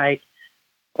be right.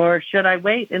 Or should I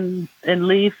wait and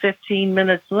leave 15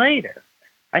 minutes later?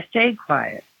 I stayed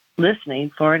quiet,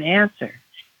 listening for an answer.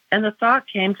 And the thought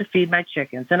came to feed my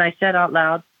chickens, and I said out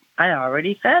loud, I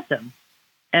already fed them.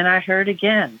 And I heard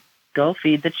again, go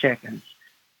feed the chickens.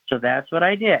 So that's what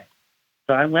I did.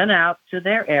 So I went out to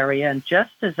their area and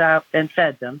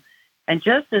fed them. And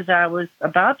just as I was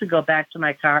about to go back to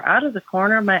my car, out of the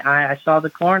corner of my eye, I saw the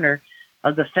corner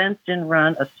of the fenced-in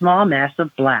run a small mass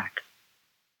of black.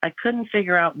 I couldn't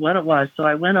figure out what it was, so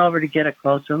I went over to get a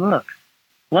closer look.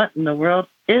 What in the world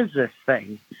is this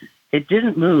thing? It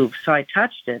didn't move, so I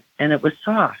touched it, and it was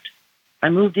soft. I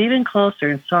moved even closer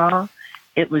and saw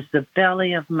it was the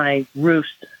belly of my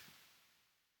rooster.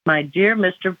 My dear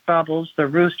Mr. Bubbles, the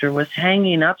rooster, was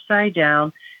hanging upside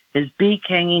down, his beak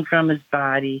hanging from his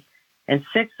body, and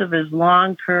 6 of his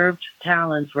long, curved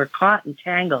talons were caught and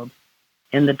tangled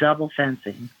in the double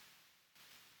fencing.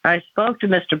 I spoke to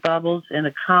Mr. Bubbles in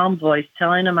a calm voice,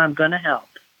 telling him I'm going to help.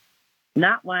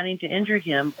 Not wanting to injure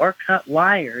him or cut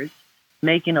wires,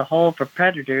 making a hole for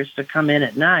predators to come in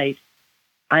at night,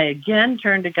 I again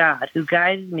turned to God, who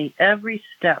guided me every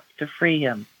step to free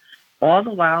him. All the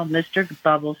while, Mr.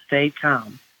 Bubbles stayed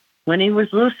calm. When he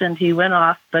was loosened, he went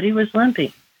off, but he was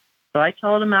limping. So I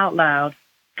told him out loud,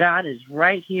 God is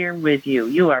right here with you.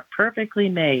 You are perfectly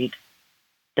made.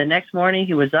 The next morning,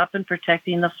 he was up and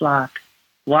protecting the flock,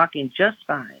 walking just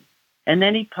fine. And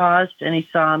then he paused and he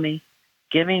saw me,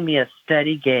 giving me a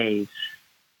steady gaze,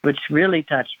 which really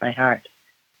touched my heart.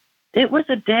 It was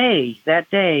that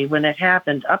day when it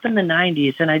happened, up in the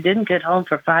 90s, and I didn't get home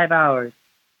for 5 hours.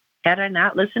 Had I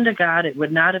not listened to God, it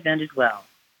would not have ended well.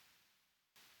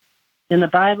 In the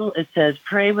Bible, it says,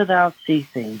 pray without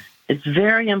ceasing. It's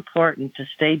very important to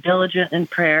stay diligent in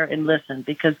prayer and listen,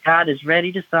 because God is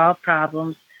ready to solve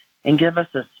problems and give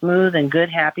us a smooth and good,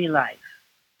 happy life.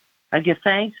 I give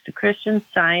thanks to Christian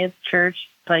Science Church,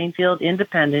 Plainfield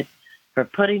Independent, for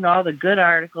putting all the good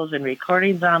articles and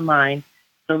recordings online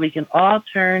so we can all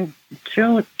tune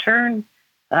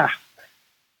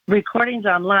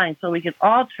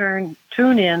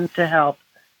in to help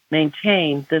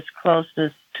maintain this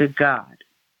closeness to God.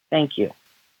 Thank you.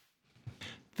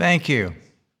 Thank you.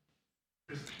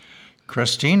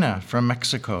 Christina from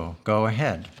Mexico, go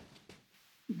ahead.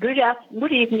 Good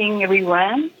evening,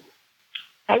 everyone.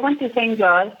 I want to thank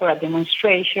God for a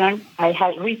demonstration I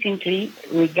had recently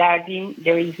regarding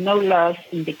there is no loss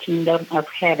in the kingdom of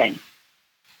heaven.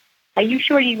 I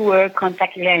usually wear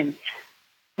contact lenses,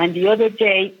 and the other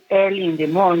day, early in the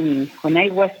morning, when I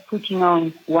was putting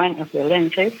on one of the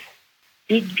lenses,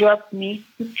 it dropped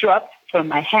from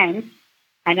my hand,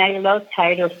 and I lost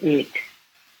sight of it.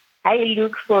 I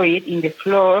looked for it in the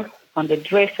floor, on the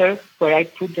dresser where I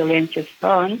put the lenses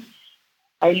on.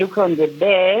 I look on the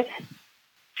bed,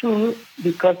 too,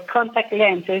 because contact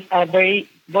lenses are very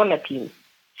volatile.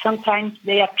 Sometimes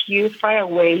they appear far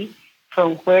away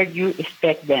from where you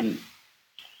expect them.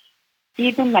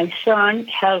 Even my son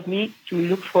helped me to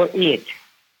look for it,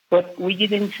 but we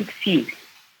didn't succeed.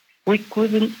 We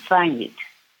couldn't find it.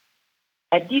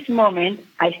 At this moment,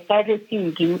 I started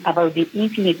thinking about the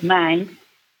infinite mind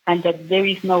and that there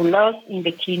is no loss in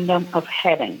the kingdom of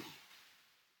heaven.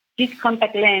 This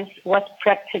contact lens was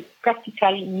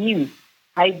practically new.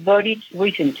 I bought it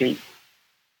recently,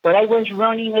 but I was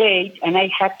running late and I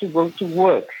had to go to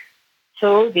work.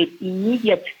 So the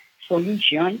immediate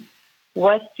solution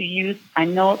was to use a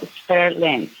no spare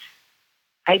lens.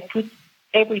 I put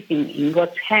everything in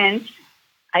God's hands.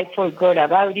 I forgot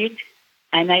about it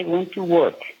and I went to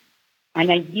work.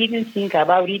 And I didn't think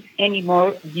about it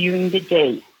anymore during the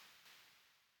day.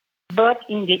 But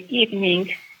in the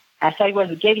evening, as I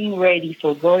was getting ready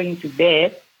for going to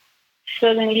bed,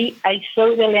 suddenly I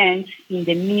saw the lens in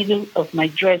the middle of my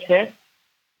dresser,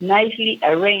 nicely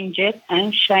arranged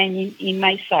and shining in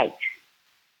my sight.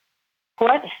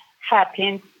 What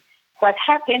happened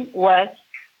was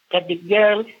that the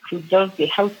girl who does the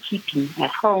housekeeping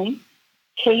at home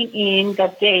came in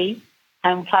that day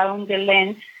and found the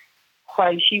lens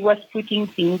while she was putting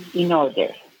things in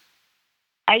order.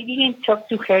 I didn't talk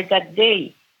to her that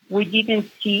day. We didn't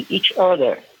see each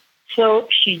other, so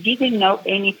she didn't know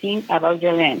anything about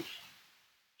the lens.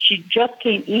 She just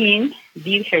came in,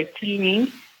 did her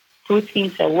cleaning, put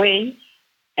things away,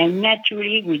 and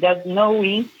naturally, without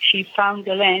knowing, she found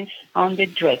the lens on the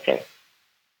dresser.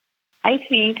 I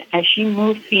think as she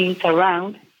moved things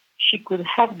around, she could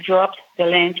have dropped the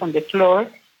lens on the floor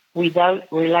without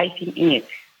realizing it.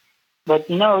 But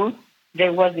no,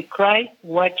 there was the Christ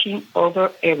watching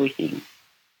over everything.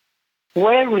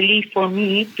 What a relief for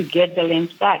me to get the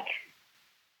lens back.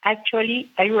 Actually,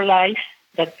 I realized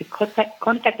that the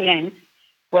contact lens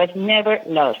was never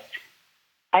lost.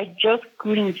 I just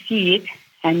couldn't see it,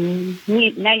 and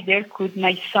neither could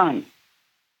my son.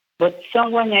 But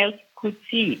someone else could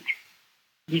see it.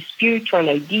 The spiritual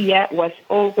idea was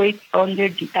always under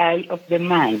the eye of the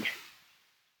mind.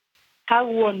 How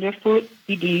wonderful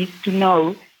it is to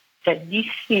know that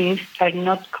these things are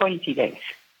not coincidence,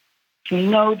 to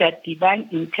know that divine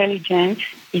intelligence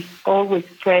is always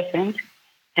present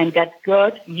and that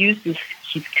God uses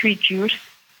his creatures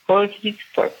for his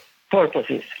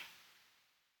purposes.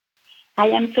 I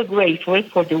am so grateful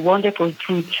for the wonderful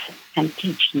truths and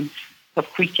teachings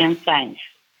of Christian Science,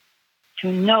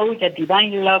 to know that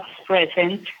divine love's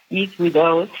presence is with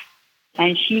us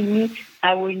and she meets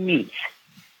our needs.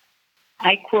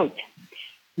 I quote,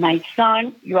 "My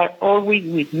son, you are always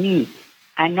with me,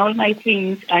 and all my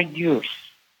things are yours."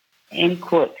 End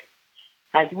quote.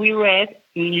 As we read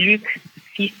in Luke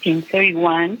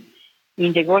 15:31,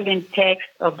 in the golden text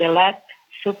of the last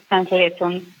substance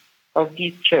lesson of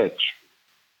this church.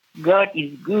 God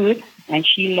is good, and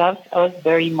she loves us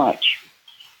very much.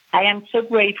 I am so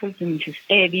grateful to Mrs.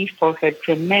 Eddy for her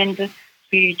tremendous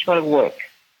spiritual work.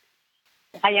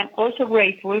 I am also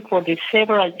grateful for the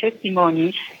several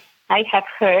testimonies I have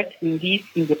heard in this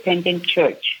independent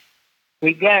church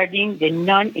regarding the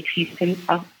non-existence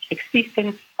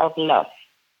of love.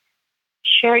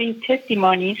 Sharing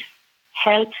testimonies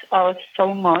helps us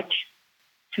so much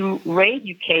to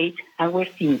re-educate our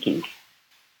thinking.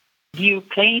 Dear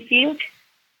Plainfield,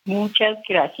 muchas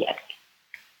gracias.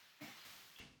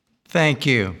 Thank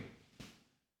you.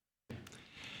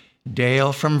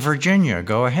 Dale from Virginia,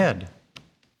 go ahead.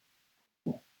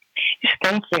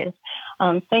 Thank you.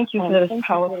 Thank you for those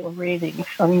powerful readings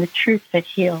on the truth that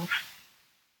heals.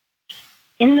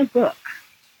 In the book,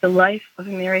 The Life of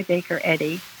Mary Baker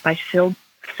Eddy by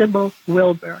Sybil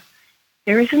Wilbur,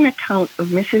 there is an account of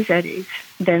Mrs. Eddy's,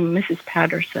 then Mrs.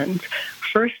 Patterson's,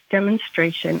 first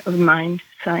demonstration of mind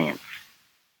science.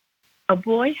 A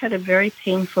boy had a very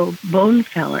painful bone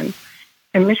felon,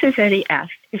 and Mrs. Eddy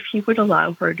asked if he would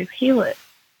allow her to heal it.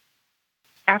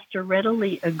 After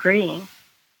readily agreeing,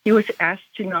 he was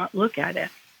asked to not look at it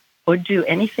or do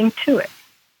anything to it.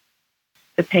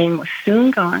 The pain was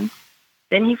soon gone.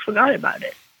 Then he forgot about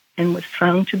it and was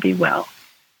found to be well.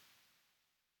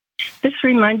 This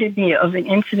reminded me of an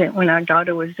incident when our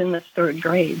daughter was in the 3rd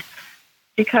grade.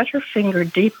 She cut her finger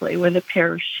deeply with a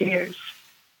pair of shears.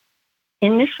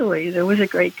 Initially, there was a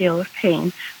great deal of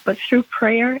pain, but through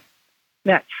prayer,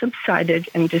 that subsided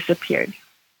and disappeared.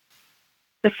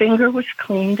 The finger was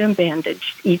cleaned and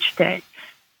bandaged each day,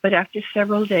 but after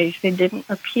several days, they didn't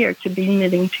appear to be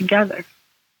knitting together.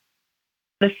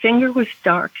 The finger was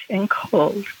dark and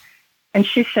cold, and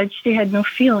she said she had no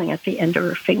feeling at the end of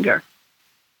her finger.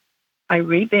 I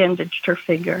rebandaged her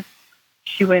finger.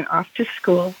 She went off to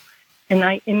school, and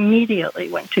I immediately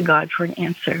went to God for an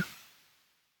answer.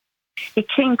 It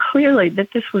came clearly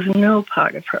that this was no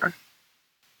part of her.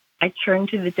 I turned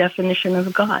to the definition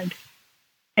of God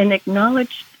and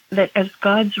acknowledged that as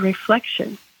God's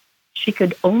reflection, she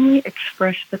could only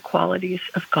express the qualities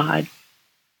of God: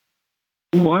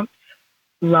 warmth,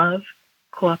 love,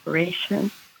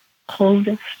 cooperation,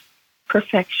 wholeness,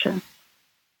 perfection.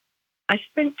 I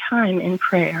spent time in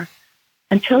prayer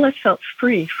until I felt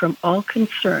free from all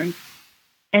concern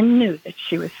and knew that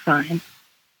she was fine.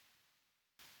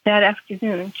 That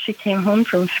afternoon, she came home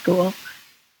from school.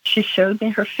 She showed me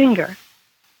her finger,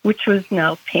 which was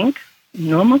now pink,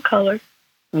 normal color,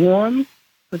 warm,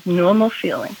 with normal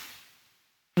feeling.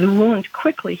 The wound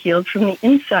quickly healed from the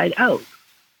inside out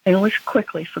and was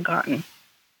quickly forgotten.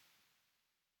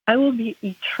 I will be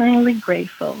eternally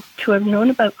grateful to have known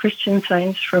about Christian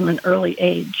Science from an early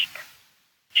age,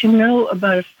 to know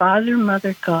about a Father,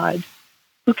 Mother, God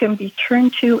who can be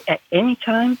turned to at any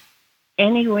time,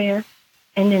 anywhere,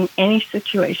 and in any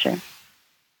situation.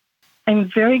 I'm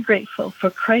very grateful for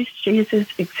Christ Jesus'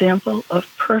 example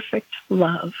of perfect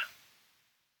love.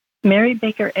 Mary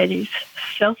Baker Eddy's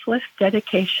selfless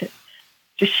dedication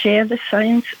to share the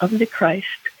science of the Christ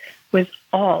with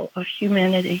all of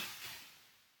humanity,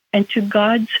 and to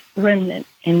God's remnant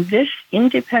in this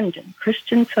independent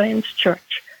Christian Science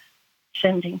church,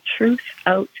 sending truth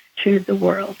out to the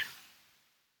world.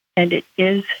 And it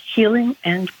is healing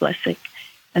and blessing.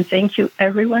 And thank you,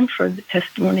 everyone, for the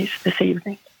testimonies this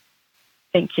evening.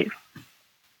 Thank you.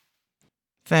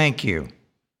 Thank you.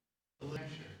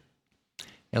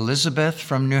 Elizabeth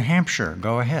from New Hampshire,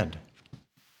 go ahead.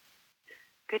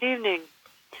 Good evening.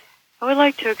 I would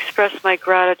like to express my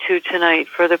gratitude tonight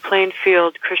for the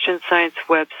Plainfield Christian Science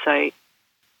website.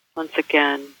 Once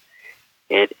again,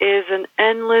 it is an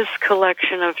endless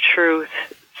collection of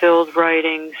truth-filled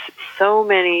writings, so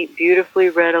many beautifully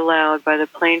read aloud by the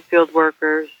Plainfield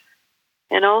workers,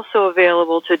 and also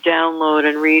available to download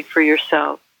and read for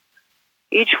yourself.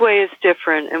 Each way is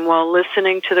different, and while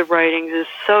listening to the writings is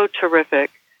so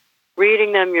terrific,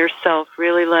 reading them yourself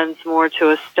really lends more to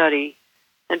a study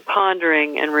and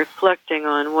pondering and reflecting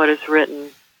on what is written.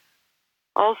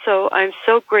 Also, I'm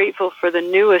so grateful for the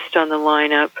newest on the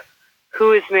lineup,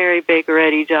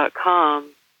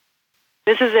 whoismarybakereddy.com.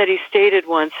 Mrs. Eddy stated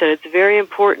once that it's very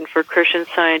important for Christian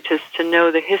scientists to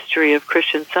know the history of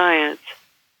Christian Science.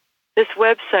 This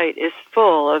website is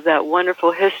full of that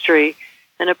wonderful history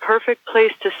and a perfect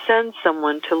place to send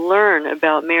someone to learn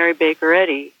about Mary Baker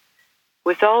Eddy.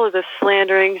 With all of the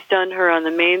slanderings done her on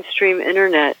the mainstream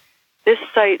internet, this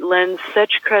site lends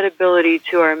such credibility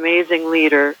to our amazing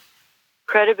leader,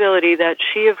 credibility that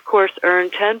she, of course,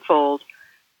 earned tenfold,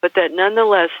 but that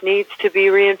nonetheless needs to be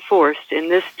reinforced in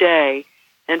this day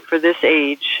and for this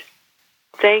age.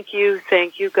 Thank you,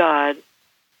 God,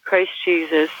 Christ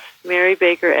Jesus, Mary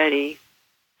Baker Eddy,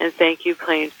 and thank you,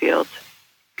 Plainfield.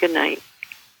 Good night.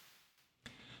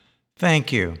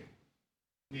 Thank you.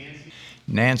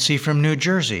 Nancy from New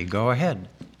Jersey, go ahead.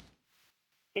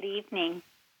 Good evening.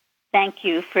 Thank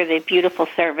you for the beautiful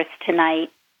service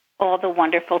tonight, all the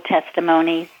wonderful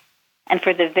testimonies, and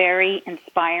for the very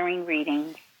inspiring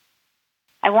readings.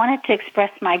 I wanted to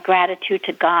express my gratitude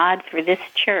to God for this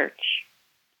church,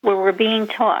 where we're being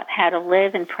taught how to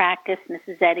live and practice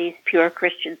Mrs. Eddy's pure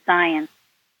Christian Science.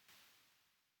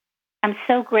 I'm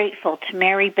so grateful to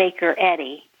Mary Baker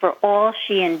Eddy for all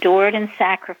she endured and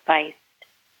sacrificed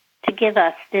to give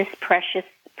us this precious,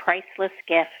 priceless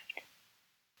gift.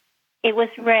 It was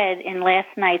read in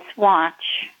last night's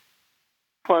watch,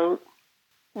 quote,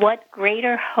 "What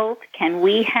greater hope can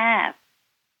we have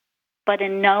but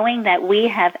in knowing that we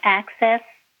have access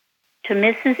to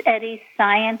Mrs. Eddy's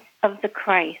science of the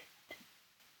Christ,"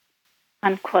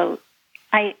 unquote.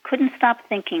 I couldn't stop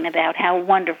thinking about how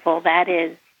wonderful that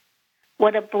is.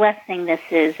 What a blessing this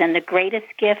is, and the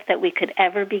greatest gift that we could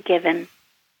ever be given.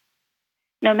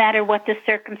 No matter what the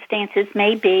circumstances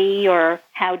may be, or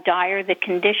how dire the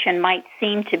condition might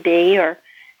seem to be, or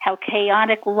how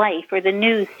chaotic life or the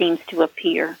news seems to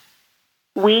appear,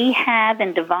 we have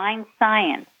in divine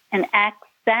science an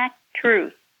exact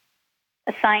truth,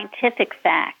 a scientific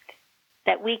fact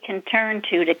that we can turn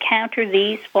to counter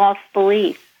these false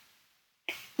beliefs.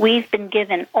 We've been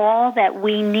given all that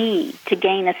we need to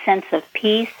gain a sense of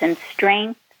peace and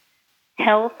strength,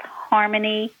 health,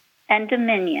 harmony, and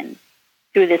dominion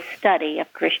through the study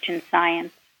of Christian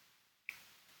Science.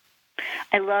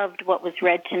 I loved what was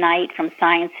read tonight from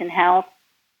Science and Health,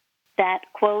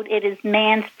 that, quote, "It is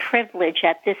man's privilege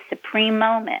at this supreme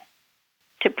moment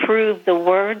to prove the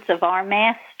words of our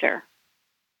Master.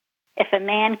 If a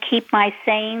man keep my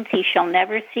sayings, he shall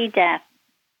never see death.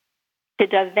 To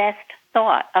divest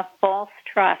thought of false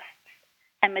trusts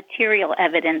and material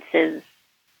evidences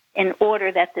in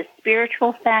order that the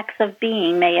spiritual facts of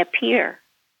being may appear.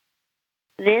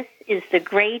 This is the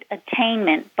great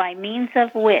attainment by means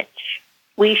of which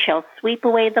we shall sweep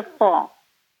away the false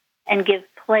and give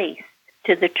place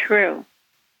to the true.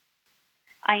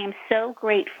 I am so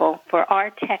grateful for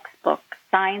our textbook,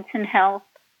 Science and Health,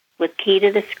 with Key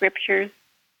to the Scriptures,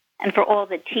 and for all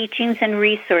the teachings and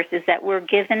resources that we're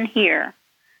given here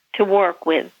to work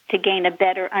with to gain a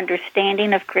better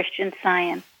understanding of Christian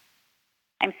Science.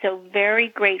 I'm so very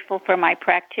grateful for my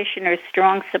practitioner's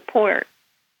strong support,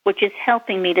 which is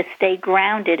helping me to stay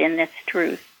grounded in this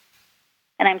truth.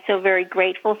 And I'm so very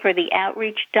grateful for the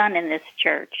outreach done in this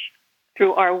church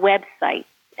through our website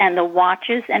and the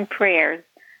watches and prayers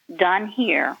done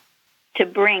here to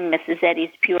bring Mrs.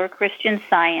 Eddy's Pure Christian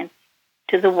Science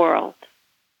to the world.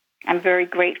 I'm very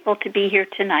grateful to be here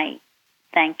tonight.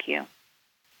 Thank you.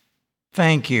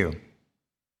 Thank you.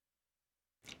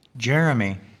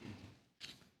 Jeremy.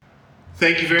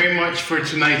 Thank you very much for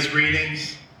tonight's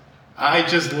readings. I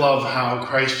just love how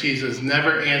Christ Jesus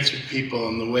never answered people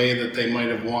in the way that they might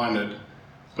have wanted,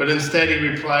 but instead he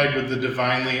replied with the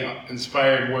divinely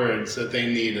inspired words that they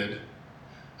needed.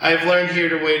 I have learned here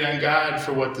to wait on God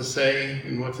for what to say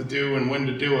and what to do and when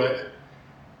to do it.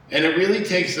 And it really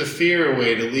takes the fear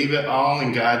away to leave it all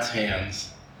in God's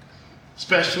hands,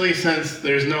 especially since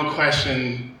there's no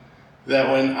question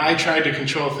that when I tried to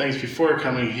control things before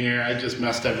coming here, I just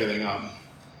messed everything up.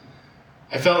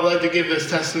 I felt led to give this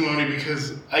testimony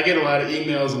because I get a lot of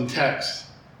emails and texts.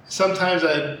 Sometimes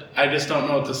I just don't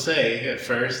know what to say at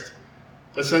first,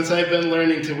 but since I've been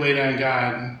learning to wait on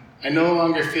God, I no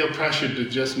longer feel pressured to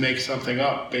just make something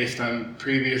up based on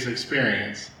previous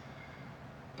experience.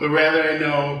 But rather I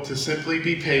know to simply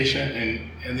be patient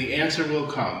and the answer will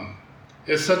come.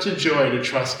 It's such a joy to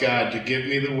trust God to give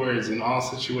me the words in all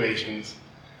situations.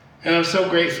 And I'm so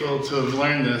grateful to have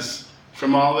learned this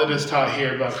from all that is taught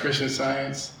here about Christian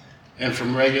Science and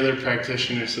from regular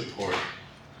practitioner support.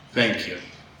 Thank you.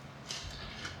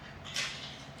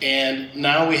 And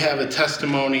now we have a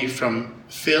testimony from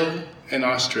Phil in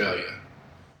Australia.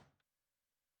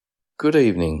 Good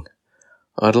evening.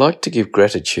 I'd like to give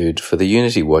gratitude for the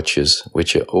Unity Watches,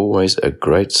 which are always a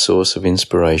great source of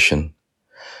inspiration.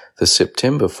 The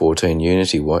September 14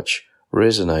 Unity Watch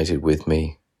resonated with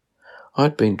me.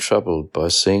 I'd been troubled by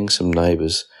seeing some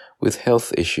neighbours with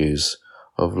health issues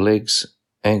of legs,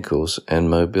 ankles and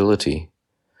mobility.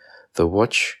 The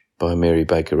watch by Mary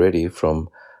Baker Eddy from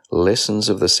Lessons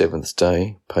of the Seventh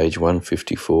Day, page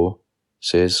 154,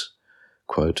 says,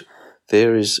 quote,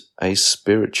 "There is a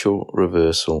spiritual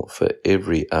reversal for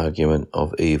every argument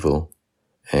of evil,"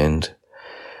 and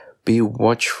 "Be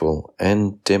watchful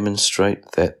and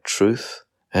demonstrate that truth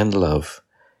and love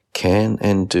can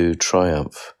and do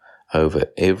triumph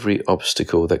over every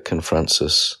obstacle that confronts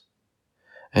us,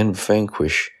 and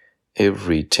vanquish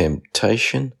every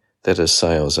temptation that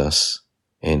assails us."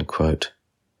 End quote.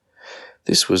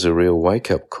 This was a real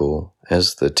wake-up call,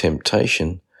 as the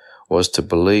temptation was to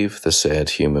believe the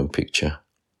sad human picture.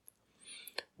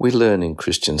 We learn in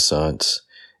Christian Science,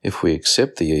 if we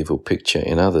accept the evil picture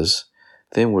in others,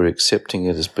 then we're accepting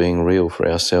it as being real for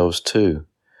ourselves too,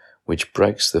 which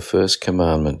breaks the first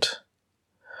commandment.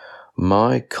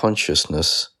 My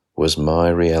consciousness was my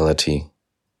reality.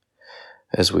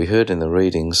 As we heard in the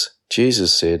readings,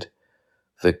 Jesus said,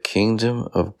 "The kingdom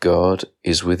of God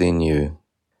is within you."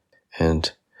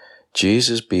 And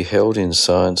Jesus beheld in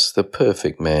science the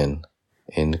perfect man.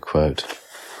 End quote.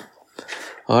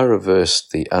 I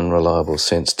reversed the unreliable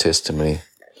sense testimony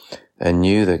and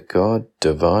knew that God,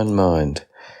 divine mind,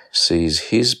 sees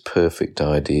his perfect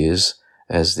ideas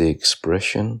as the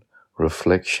expression,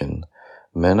 reflection,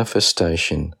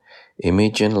 manifestation,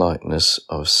 image and likeness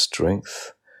of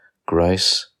strength,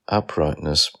 grace,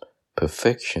 uprightness,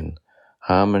 perfection,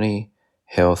 harmony,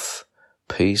 health,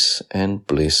 peace and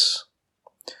bliss.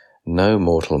 No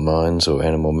mortal minds or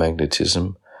animal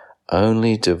magnetism,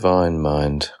 only divine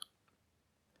mind.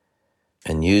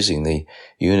 And using the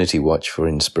Unity Watch for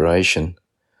inspiration,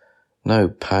 no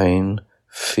pain,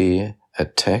 fear,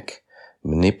 attack,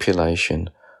 manipulation,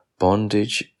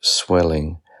 bondage,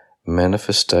 swelling,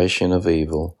 manifestation of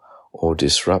evil, or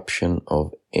disruption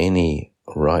of any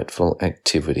rightful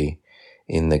activity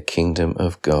in the kingdom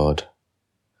of God.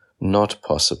 Not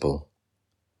possible.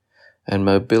 And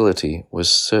mobility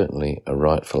was certainly a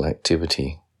rightful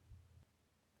activity.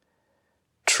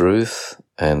 Truth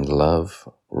and love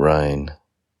reign.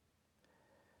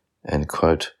 And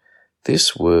quote,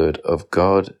 "This word of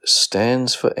God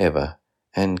stands forever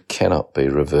and cannot be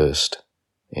reversed."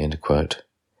 End quote.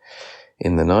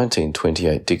 In the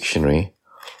 1928 dictionary,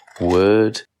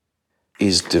 word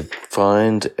is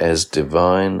defined as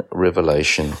divine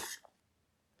revelation.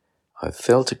 I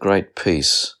felt a great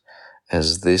peace,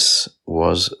 as this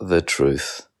was the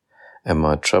truth, and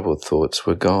my troubled thoughts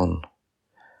were gone.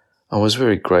 I was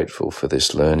very grateful for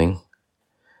this learning,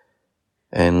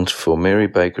 and for Mary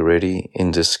Baker Eddy in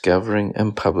discovering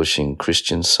and publishing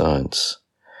Christian Science,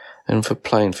 and for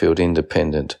Plainfield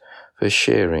Independent for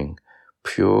sharing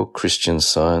pure Christian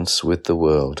Science with the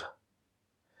world.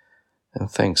 And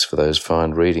thanks for those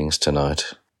fine readings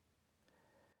tonight.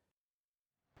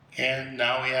 And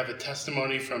now we have a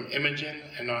testimony from Imogen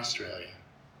in Australia.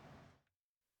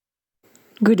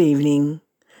 Good evening.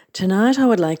 Tonight I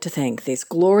would like to thank this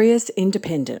glorious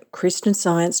independent Christian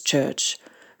Science church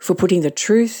for putting the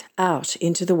truth out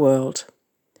into the world.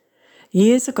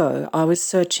 Years ago I was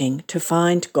searching to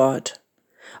find God.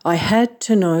 I had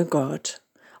to know God.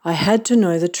 I had to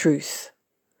know the truth.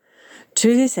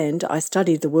 To this end I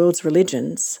studied the world's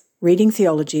religions, reading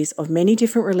theologies of many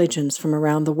different religions from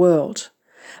around the world.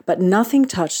 But nothing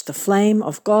touched the flame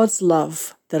of God's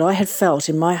love that I had felt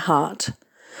in my heart,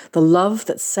 the love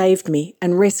that saved me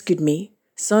and rescued me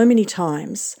so many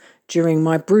times during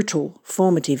my brutal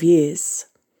formative years.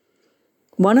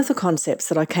 One of the concepts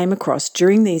that I came across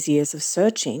during these years of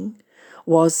searching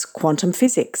was quantum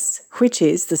physics, which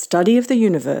is the study of the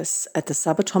universe at the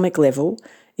subatomic level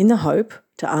in the hope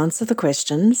to answer the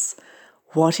questions,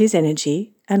 what is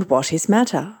energy and what is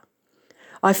matter?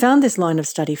 I found this line of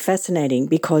study fascinating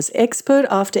because expert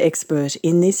after expert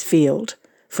in this field,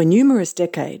 for numerous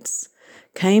decades,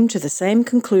 came to the same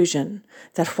conclusion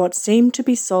that what seemed to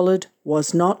be solid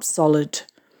was not solid.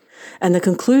 And the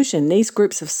conclusion these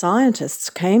groups of scientists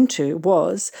came to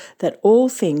was that all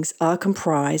things are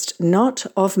comprised not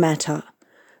of matter,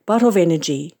 but of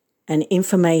energy and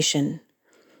information,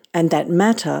 and that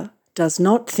matter does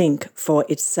not think for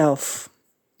itself.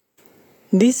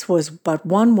 This was but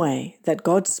one way that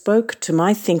God spoke to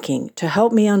my thinking to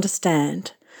help me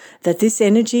understand that this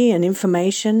energy and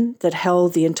information that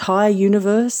held the entire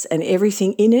universe and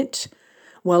everything in it,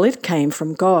 well, it came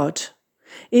from God.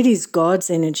 It is God's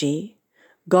energy,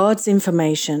 God's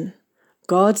information,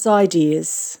 God's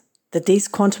ideas that these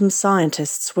quantum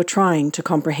scientists were trying to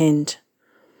comprehend.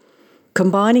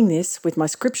 Combining this with my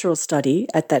scriptural study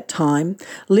at that time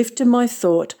lifted my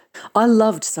thought. I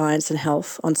loved science and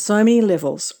health on so many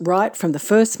levels right from the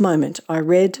first moment I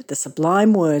read the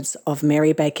sublime words of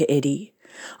Mary Baker Eddy.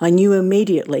 I knew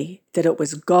immediately that it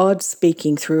was God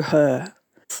speaking through her.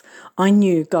 I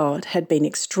knew God had been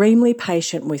extremely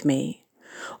patient with me,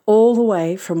 all the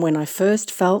way from when I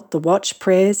first felt the watch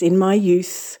prayers in my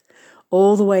youth,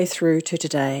 all the way through to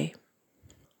today.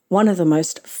 One of the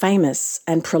most famous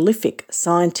and prolific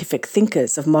scientific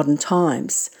thinkers of modern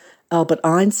times, Albert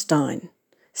Einstein,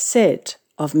 said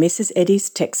of Mrs. Eddy's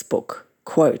textbook,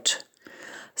 quote,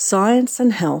 "Science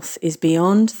and health is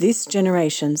beyond this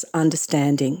generation's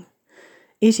understanding.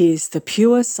 It is the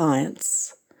pure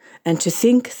science, and to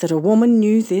think that a woman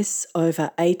knew this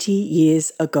over 80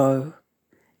 years ago."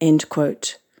 End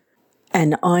quote.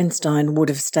 And Einstein would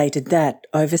have stated that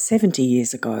over 70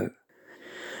 years ago.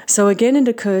 So again it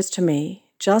occurs to me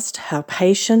just how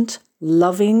patient,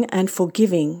 loving and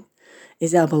forgiving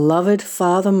is our beloved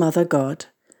Father, Mother God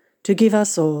to give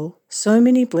us all so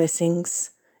many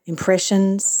blessings,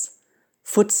 impressions,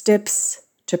 footsteps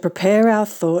to prepare our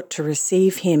thought to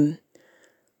receive Him.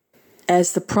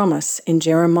 As the promise in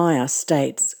Jeremiah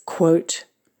states, quote,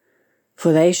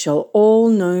 "For they shall all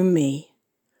know me,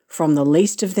 from the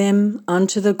least of them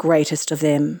unto the greatest of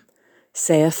them,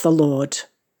 saith the Lord."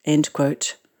 End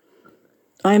quote.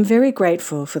 I am very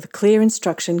grateful for the clear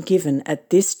instruction given at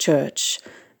this church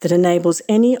that enables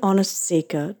any honest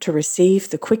seeker to receive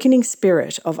the quickening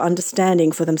spirit of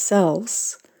understanding for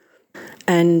themselves.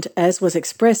 And as was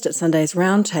expressed at Sunday's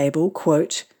roundtable,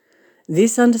 quote,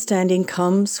 "This understanding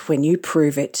comes when you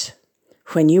prove it,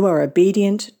 when you are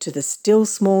obedient to the still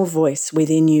small voice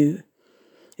within you.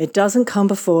 It doesn't come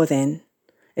before then.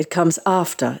 It comes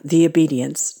after the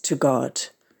obedience to God."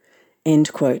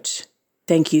 End quote.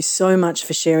 Thank you so much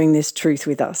for sharing this truth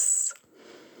with us.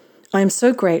 I am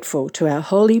so grateful to our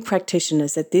holy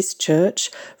practitioners at this church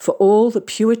for all the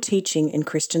pure teaching in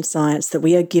Christian Science that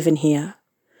we are given here.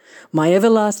 My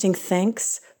everlasting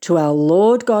thanks to our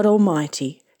Lord God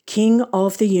Almighty, King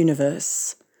of the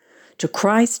universe, to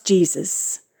Christ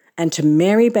Jesus, and to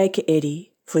Mary Baker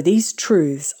Eddy for these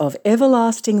truths of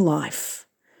everlasting life.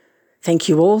 Thank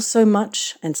you all so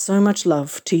much, and so much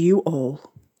love to you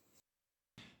all.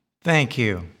 Thank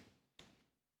you.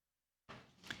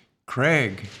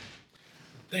 Craig.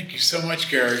 Thank you so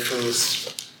much, Gary, for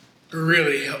those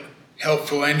really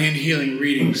helpful and healing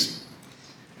readings.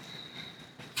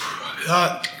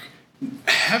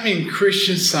 having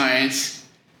Christian Science,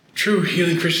 true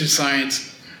healing Christian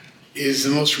Science, is the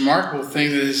most remarkable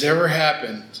thing that has ever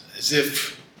happened. As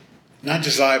if, not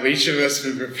just I, but each of us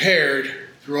have been prepared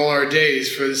through all our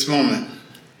days for this moment.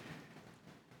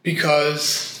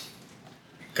 Because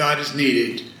God is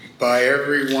needed by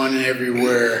everyone and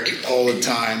everywhere all the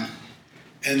time.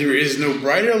 And there is no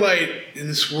brighter light in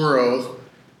this world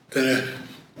than a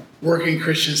working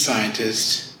Christian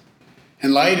Scientist.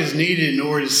 And light is needed in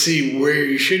order to see where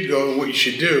you should go and what you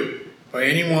should do by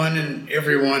anyone and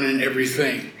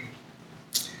everything.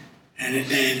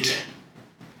 And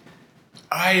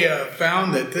I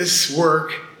found that this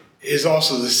work is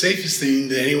also the safest thing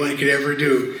that anyone could ever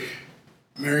do.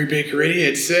 Mary Baker Eddy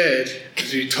had said,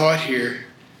 as we taught here,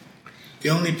 the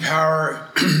only power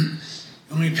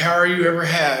you ever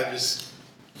have is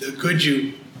the good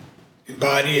you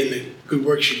embody and the good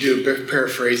works you do,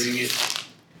 paraphrasing it.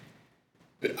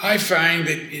 But I find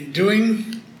that in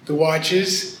doing the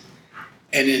watches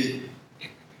and in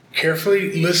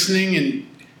carefully listening and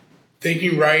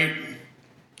thinking right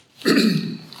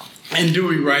and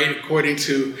doing right according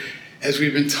to as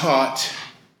we've been taught,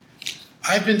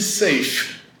 I've been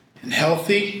safe and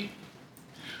healthy.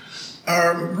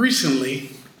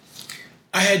 Recently,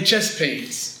 I had chest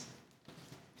pains,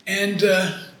 and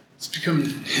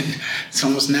it's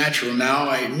almost natural now.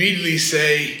 I immediately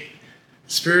say,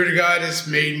 the Spirit of God has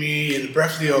made me, and the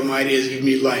breath of the Almighty has given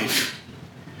me life.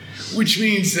 Which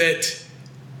means that,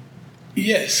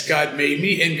 yes, God made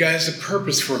me, and God has a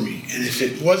purpose for me. And if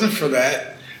it wasn't for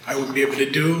that, I wouldn't be able to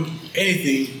do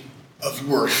anything of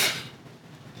worth.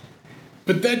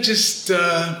 But that just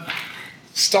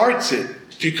starts it,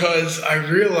 because I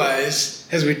realize,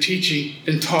 as we're teaching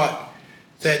and taught,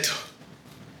 that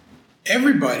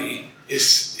everybody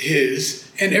is His,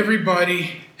 and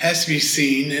everybody has to be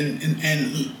seen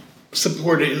and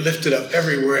supported and lifted up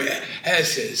everywhere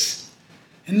as His.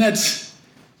 And that's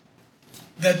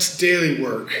daily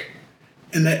work.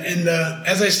 And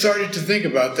as I started to think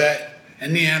about that,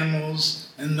 and the animals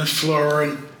and the flora,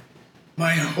 and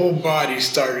my whole body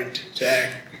started to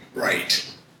act right.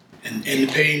 And the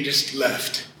pain just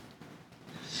left.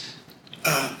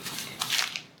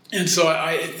 And so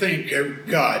I thank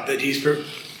God that He's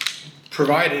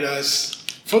provided us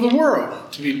for the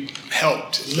world to be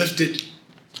helped and lifted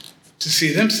to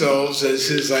see themselves as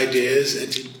His ideas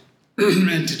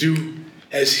and to do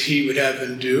as He would have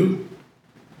them do,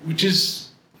 which is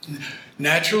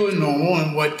natural and normal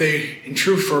and what they in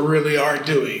truth really are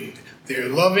doing. They're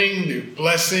loving, they're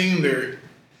blessing, they're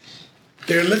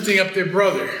lifting up their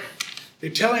brother. They're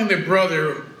telling their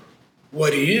brother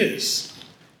what he is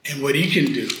and what he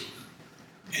can do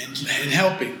and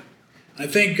helping. I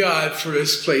thank God for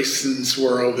His place in this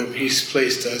world that He's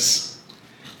placed us.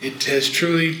 It has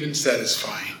truly been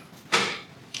satisfying.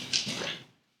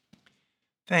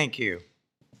 Thank you.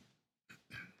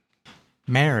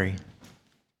 Mary.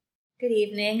 Good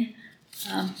evening.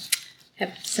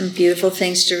 Have some beautiful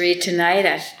things to read tonight.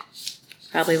 I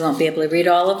probably won't be able to read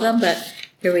all of them, but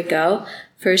here we go.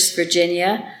 First,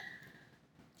 Virginia.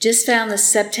 Just found the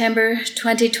September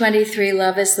 2023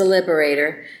 Love is the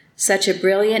Liberator. Such a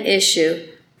brilliant issue,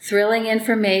 thrilling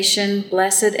information,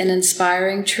 blessed and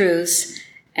inspiring truths,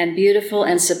 and beautiful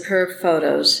and superb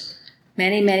photos.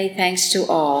 Many, many thanks to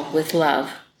all, with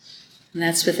love. And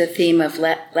that's with the theme of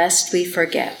Lest We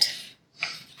Forget.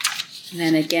 And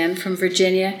then again from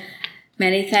Virginia,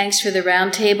 many thanks for the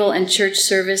roundtable and church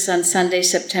service on Sunday,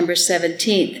 September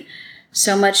 17th.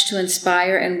 So much to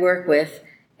inspire and work with,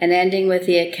 and ending with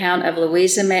the account of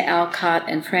Louisa May Alcott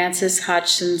and Frances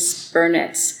Hodgson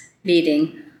Burnett's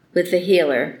meeting with the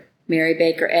healer, Mary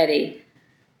Baker Eddy.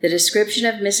 The description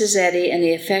of Mrs. Eddy and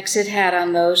the effects it had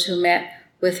on those who met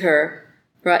with her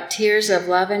brought tears of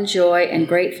love and joy and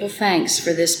grateful thanks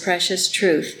for this precious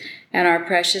truth and our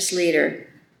precious leader.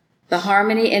 The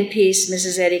harmony and peace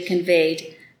Mrs. Eddy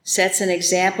conveyed sets an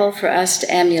example for us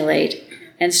to emulate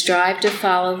and strive to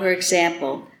follow her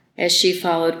example as she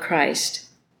followed Christ.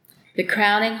 The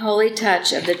crowning holy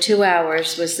touch of the 2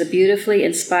 hours was the beautifully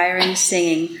inspiring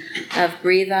singing of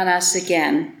Breathe on Us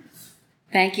Again.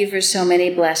 Thank you for so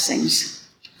many blessings.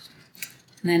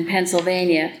 And then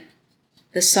Pennsylvania.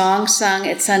 The song sung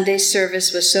at Sunday's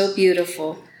service was so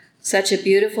beautiful, such a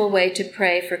beautiful way to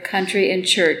pray for country and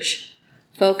church,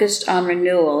 focused on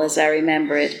renewal as I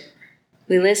remember it.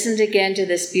 We listened again to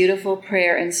this beautiful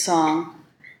prayer and song.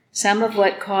 Some of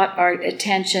what caught our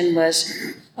attention was,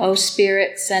 O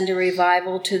Spirit, send a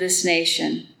revival to this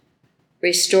nation.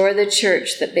 Restore the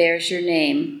church that bears your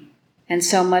name, and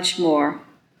so much more.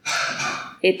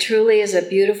 It truly is a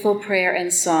beautiful prayer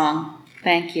and song.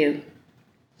 Thank you.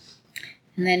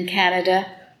 And then Canada,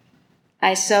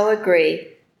 I so agree.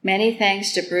 Many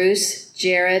thanks to Bruce,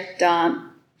 Jared,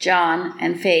 Don, John,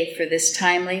 and Faith for this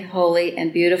timely, holy,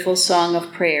 and beautiful song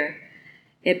of prayer.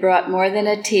 It brought more than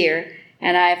a tear,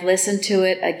 and I have listened to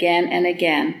it again and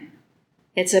again.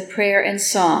 It's a prayer and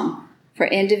song for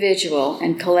individual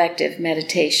and collective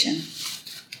meditation.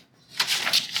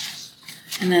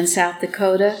 And then South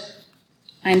Dakota,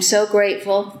 I'm so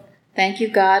grateful. Thank you,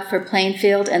 God, for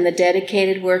Plainfield and the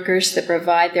dedicated workers that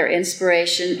provide their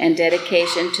inspiration and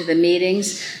dedication to the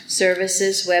meetings,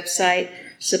 services, website,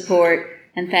 support,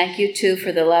 and thank you, too,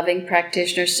 for the loving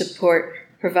practitioner support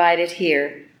provided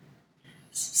here.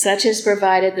 Such has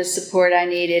provided the support I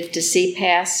needed to see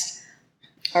past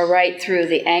or right through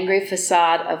the angry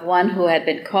facade of one who had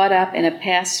been caught up in a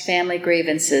past family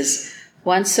grievances,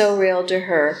 one so real to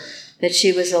her that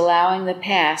she was allowing the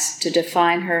past to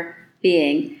define her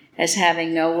being as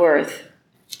having no worth.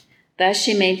 Thus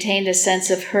she maintained a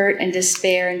sense of hurt and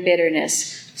despair and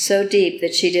bitterness, so deep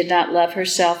that she did not love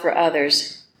herself or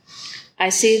others. I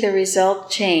see the result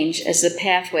change as the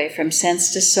pathway from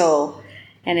sense to soul,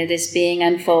 and it is being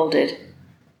unfolded.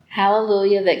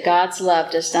 Hallelujah that God's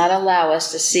love does not allow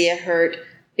us to see a hurt,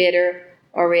 bitter,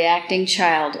 or reacting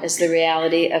child as the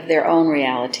reality of their own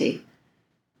reality.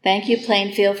 Thank you,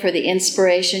 Plainfield, for the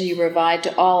inspiration you provide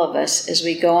to all of us as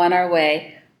we go on our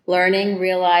way, learning,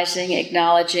 realizing,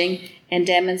 acknowledging, and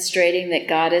demonstrating that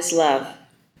God is love.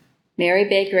 Mary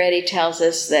Baker Eddy tells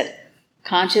us that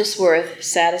conscious worth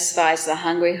satisfies the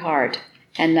hungry heart,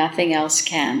 and nothing else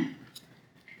can.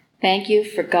 Thank you,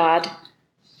 God,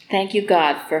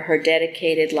 for her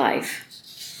dedicated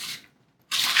life.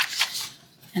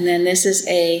 And then this is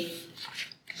a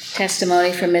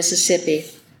testimony from Mississippi.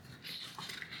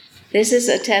 This is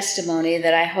a testimony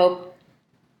that I hope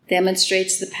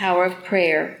demonstrates the power of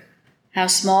prayer, how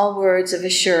small words of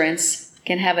assurance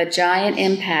can have a giant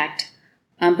impact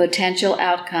on potential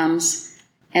outcomes,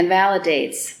 and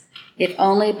validates, if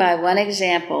only by one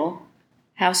example,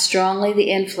 how strongly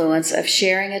the influence of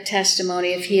sharing a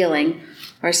testimony of healing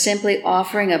or simply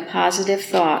offering a positive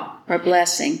thought or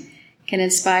blessing can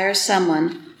inspire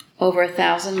someone over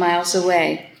 1,000 miles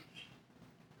away.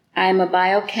 I am a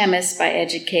biochemist by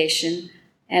education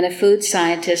and a food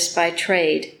scientist by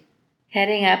trade,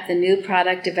 heading up the new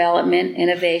product development,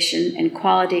 innovation, and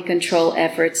quality control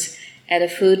efforts at a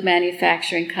food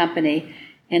manufacturing company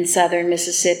in southern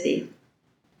Mississippi.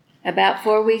 About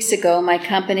 4 weeks ago, my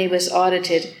company was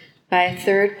audited by a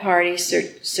third-party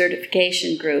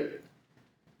certification group.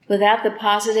 Without the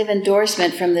positive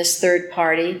endorsement from this third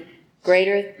party,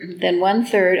 greater than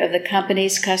 1/3 of the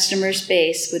company's customers'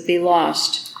 base would be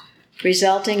lost,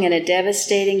 resulting in a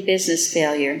devastating business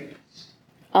failure.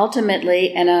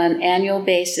 Ultimately, and on an annual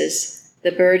basis,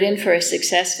 the burden for a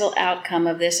successful outcome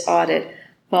of this audit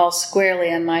falls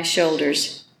squarely on my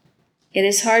shoulders. It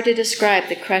is hard to describe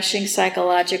the crushing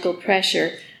psychological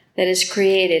pressure that is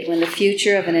created when the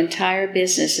future of an entire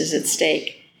business is at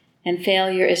stake, and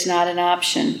failure is not an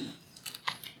option.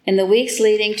 In the weeks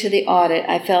leading to the audit,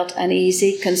 I felt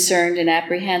uneasy, concerned, and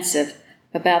apprehensive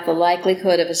about the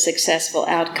likelihood of a successful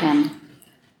outcome.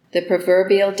 The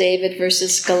proverbial David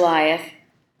versus Goliath,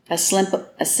 a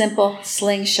simple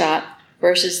slingshot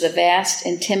versus the vast,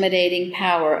 intimidating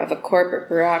power of a corporate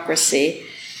bureaucracy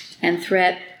and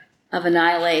threat of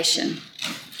annihilation.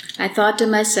 I thought to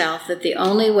myself that the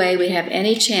only way we have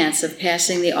any chance of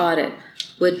passing the audit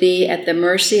would be at the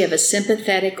mercy of a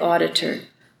sympathetic auditor,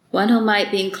 one who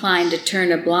might be inclined to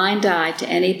turn a blind eye to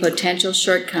any potential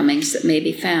shortcomings that may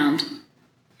be found.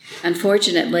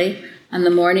 Unfortunately, on the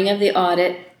morning of the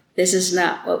audit, this is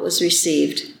not what was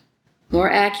received. More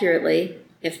accurately,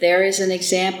 if there is an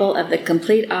example of the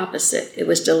complete opposite, it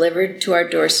was delivered to our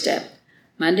doorstep,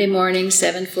 Monday morning,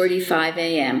 7:45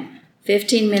 a.m.,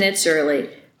 15 minutes early,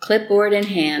 clipboard in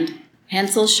hand,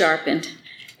 pencil sharpened,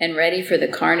 and ready for the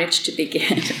carnage to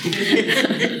begin.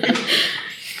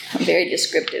 Very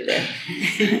descriptive there.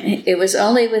 It was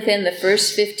only within the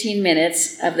first 15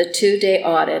 minutes of the 2-day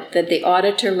audit that the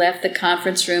auditor left the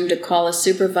conference room to call a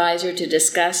supervisor to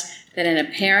discuss that an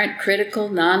apparent critical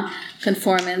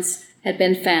non-conformance had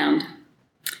been found.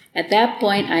 At that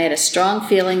point, I had a strong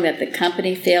feeling that the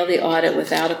company failed the audit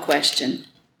without a question.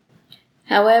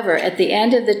 However, at the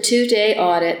end of the 2-day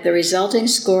audit, the resulting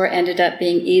score ended up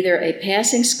being either a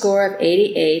passing score of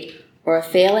 88 or a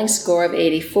failing score of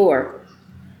 84.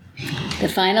 The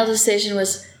final decision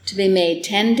was to be made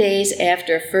 10 days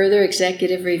after further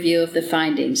executive review of the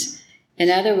findings. In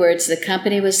other words, the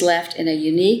company was left in a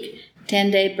unique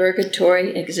 10-day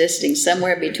purgatory existing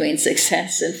somewhere between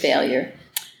success and failure.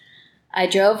 I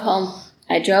drove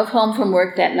home from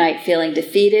work that night feeling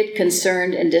defeated,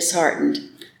 concerned, and disheartened.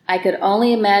 I could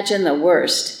only imagine the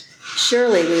worst.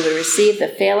 Surely we would receive the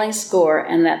failing score,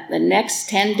 and that the next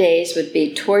 10 days would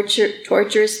be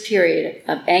torturous period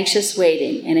of anxious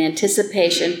waiting and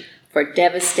anticipation for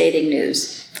devastating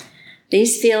news.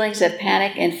 These feelings of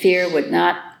panic and fear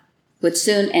would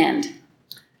soon end.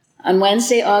 On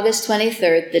Wednesday, August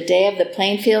 23rd, the day of the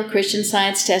Plainfield Christian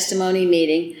Science Testimony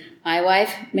meeting, my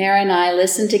wife, Mara, and I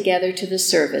listened together to the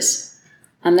service.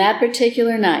 On that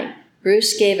particular night,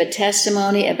 Bruce gave a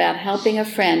testimony about helping a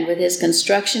friend with his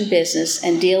construction business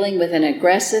and dealing with an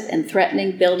aggressive and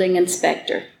threatening building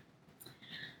inspector.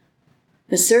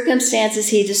 The circumstances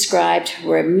he described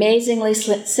were amazingly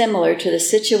similar to the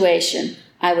situation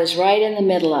I was right in the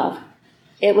middle of.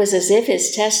 It was as if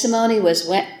his testimony was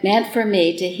meant for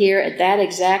me to hear at that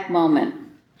exact moment.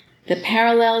 The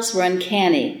parallels were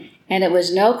uncanny, and it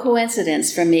was no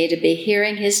coincidence for me to be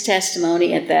hearing his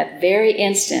testimony at that very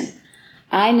instant.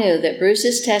 I knew that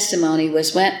Bruce's testimony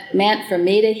was meant for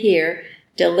me to hear,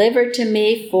 delivered to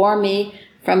me, for me,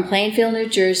 from Plainfield, New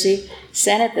Jersey,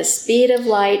 sent at the speed of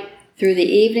light through the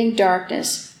evening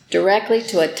darkness, directly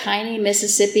to a tiny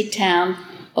Mississippi town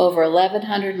over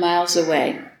 1,100 miles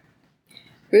away.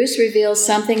 Bruce revealed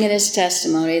something in his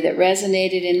testimony that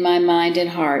resonated in my mind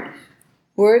and heart,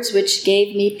 words which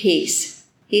gave me peace.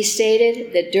 He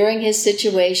stated that during his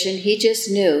situation, he just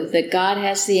knew that God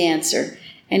has the answer,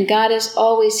 and God is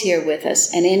always here with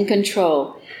us and in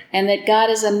control, and that God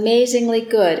is amazingly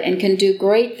good and can do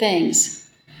great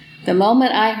things. The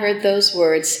moment I heard those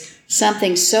words,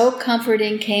 something so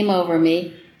comforting came over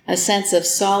me, a sense of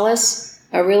solace,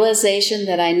 a realization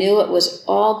that I knew it was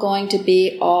all going to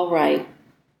be all right.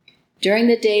 During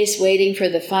the days waiting for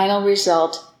the final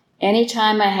result, any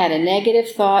time I had a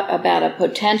negative thought about a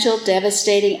potential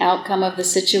devastating outcome of the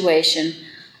situation,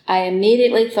 I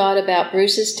immediately thought about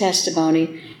Bruce's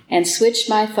testimony and switched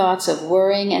my thoughts of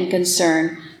worrying and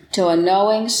concern to a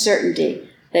knowing certainty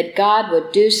that God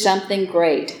would do something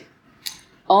great.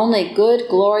 Only good,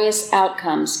 glorious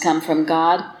outcomes come from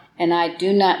God, and I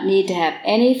do not need to have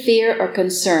any fear or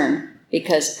concern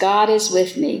because God is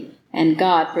with me and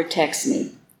God protects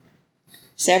me.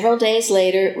 Several days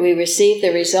later, we received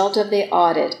the result of the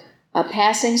audit, a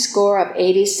passing score of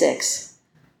 86.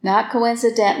 Not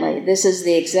coincidentally, this is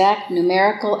the exact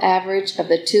numerical average of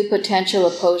the two potential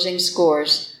opposing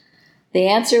scores. The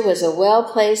answer was a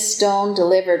well-placed stone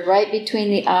delivered right between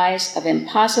the eyes of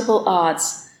impossible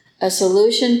odds, a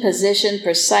solution positioned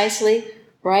precisely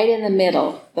right in the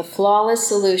middle, the flawless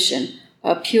solution,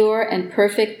 a pure and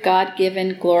perfect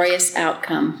God-given glorious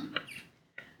outcome.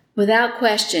 Without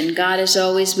question, God is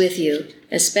always with you,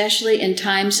 especially in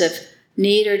times of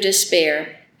need or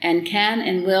despair, and can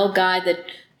and will guide the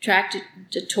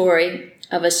trajectory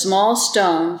of a small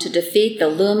stone to defeat the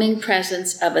looming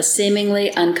presence of a seemingly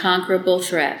unconquerable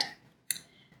threat.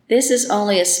 This is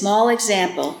only a small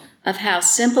example of how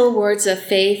simple words of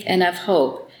faith and of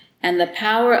hope and the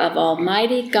power of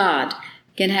Almighty God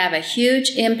can have a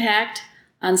huge impact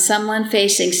on someone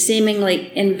facing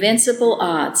seemingly invincible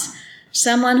odds,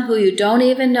 someone who you don't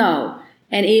even know,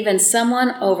 and even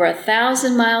someone over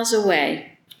 1,000 miles away.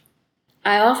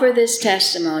 I offer this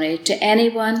testimony to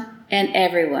anyone and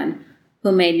everyone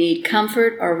who may need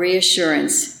comfort or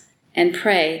reassurance, and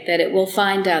pray that it will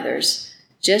find others,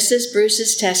 just as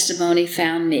Bruce's testimony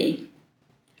found me.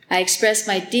 I express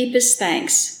my deepest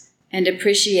thanks and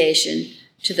appreciation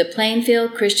to the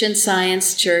Plainfield Christian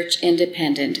Science Church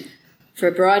Independent for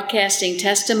broadcasting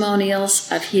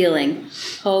testimonials of healing,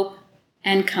 hope,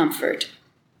 and comfort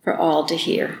for all to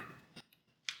hear.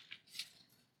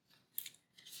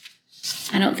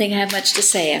 I don't think I have much to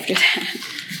say after that.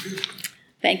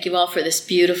 Thank you all for this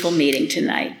beautiful meeting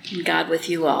tonight, and God with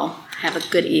you all. Have a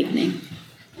good evening.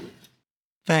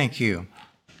 Thank you.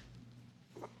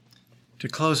 To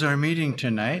close our meeting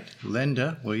tonight,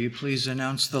 Linda, will you please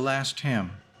announce the last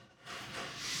hymn?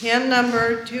 Hymn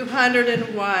number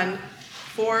 201,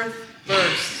 fourth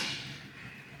verse.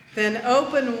 Then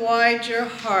open wide your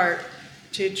heart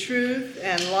to truth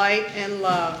and light and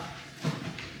love.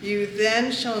 You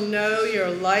then shall know your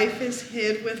life is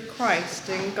hid with Christ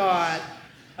in God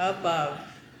above.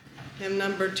 Hymn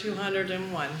number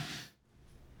 201.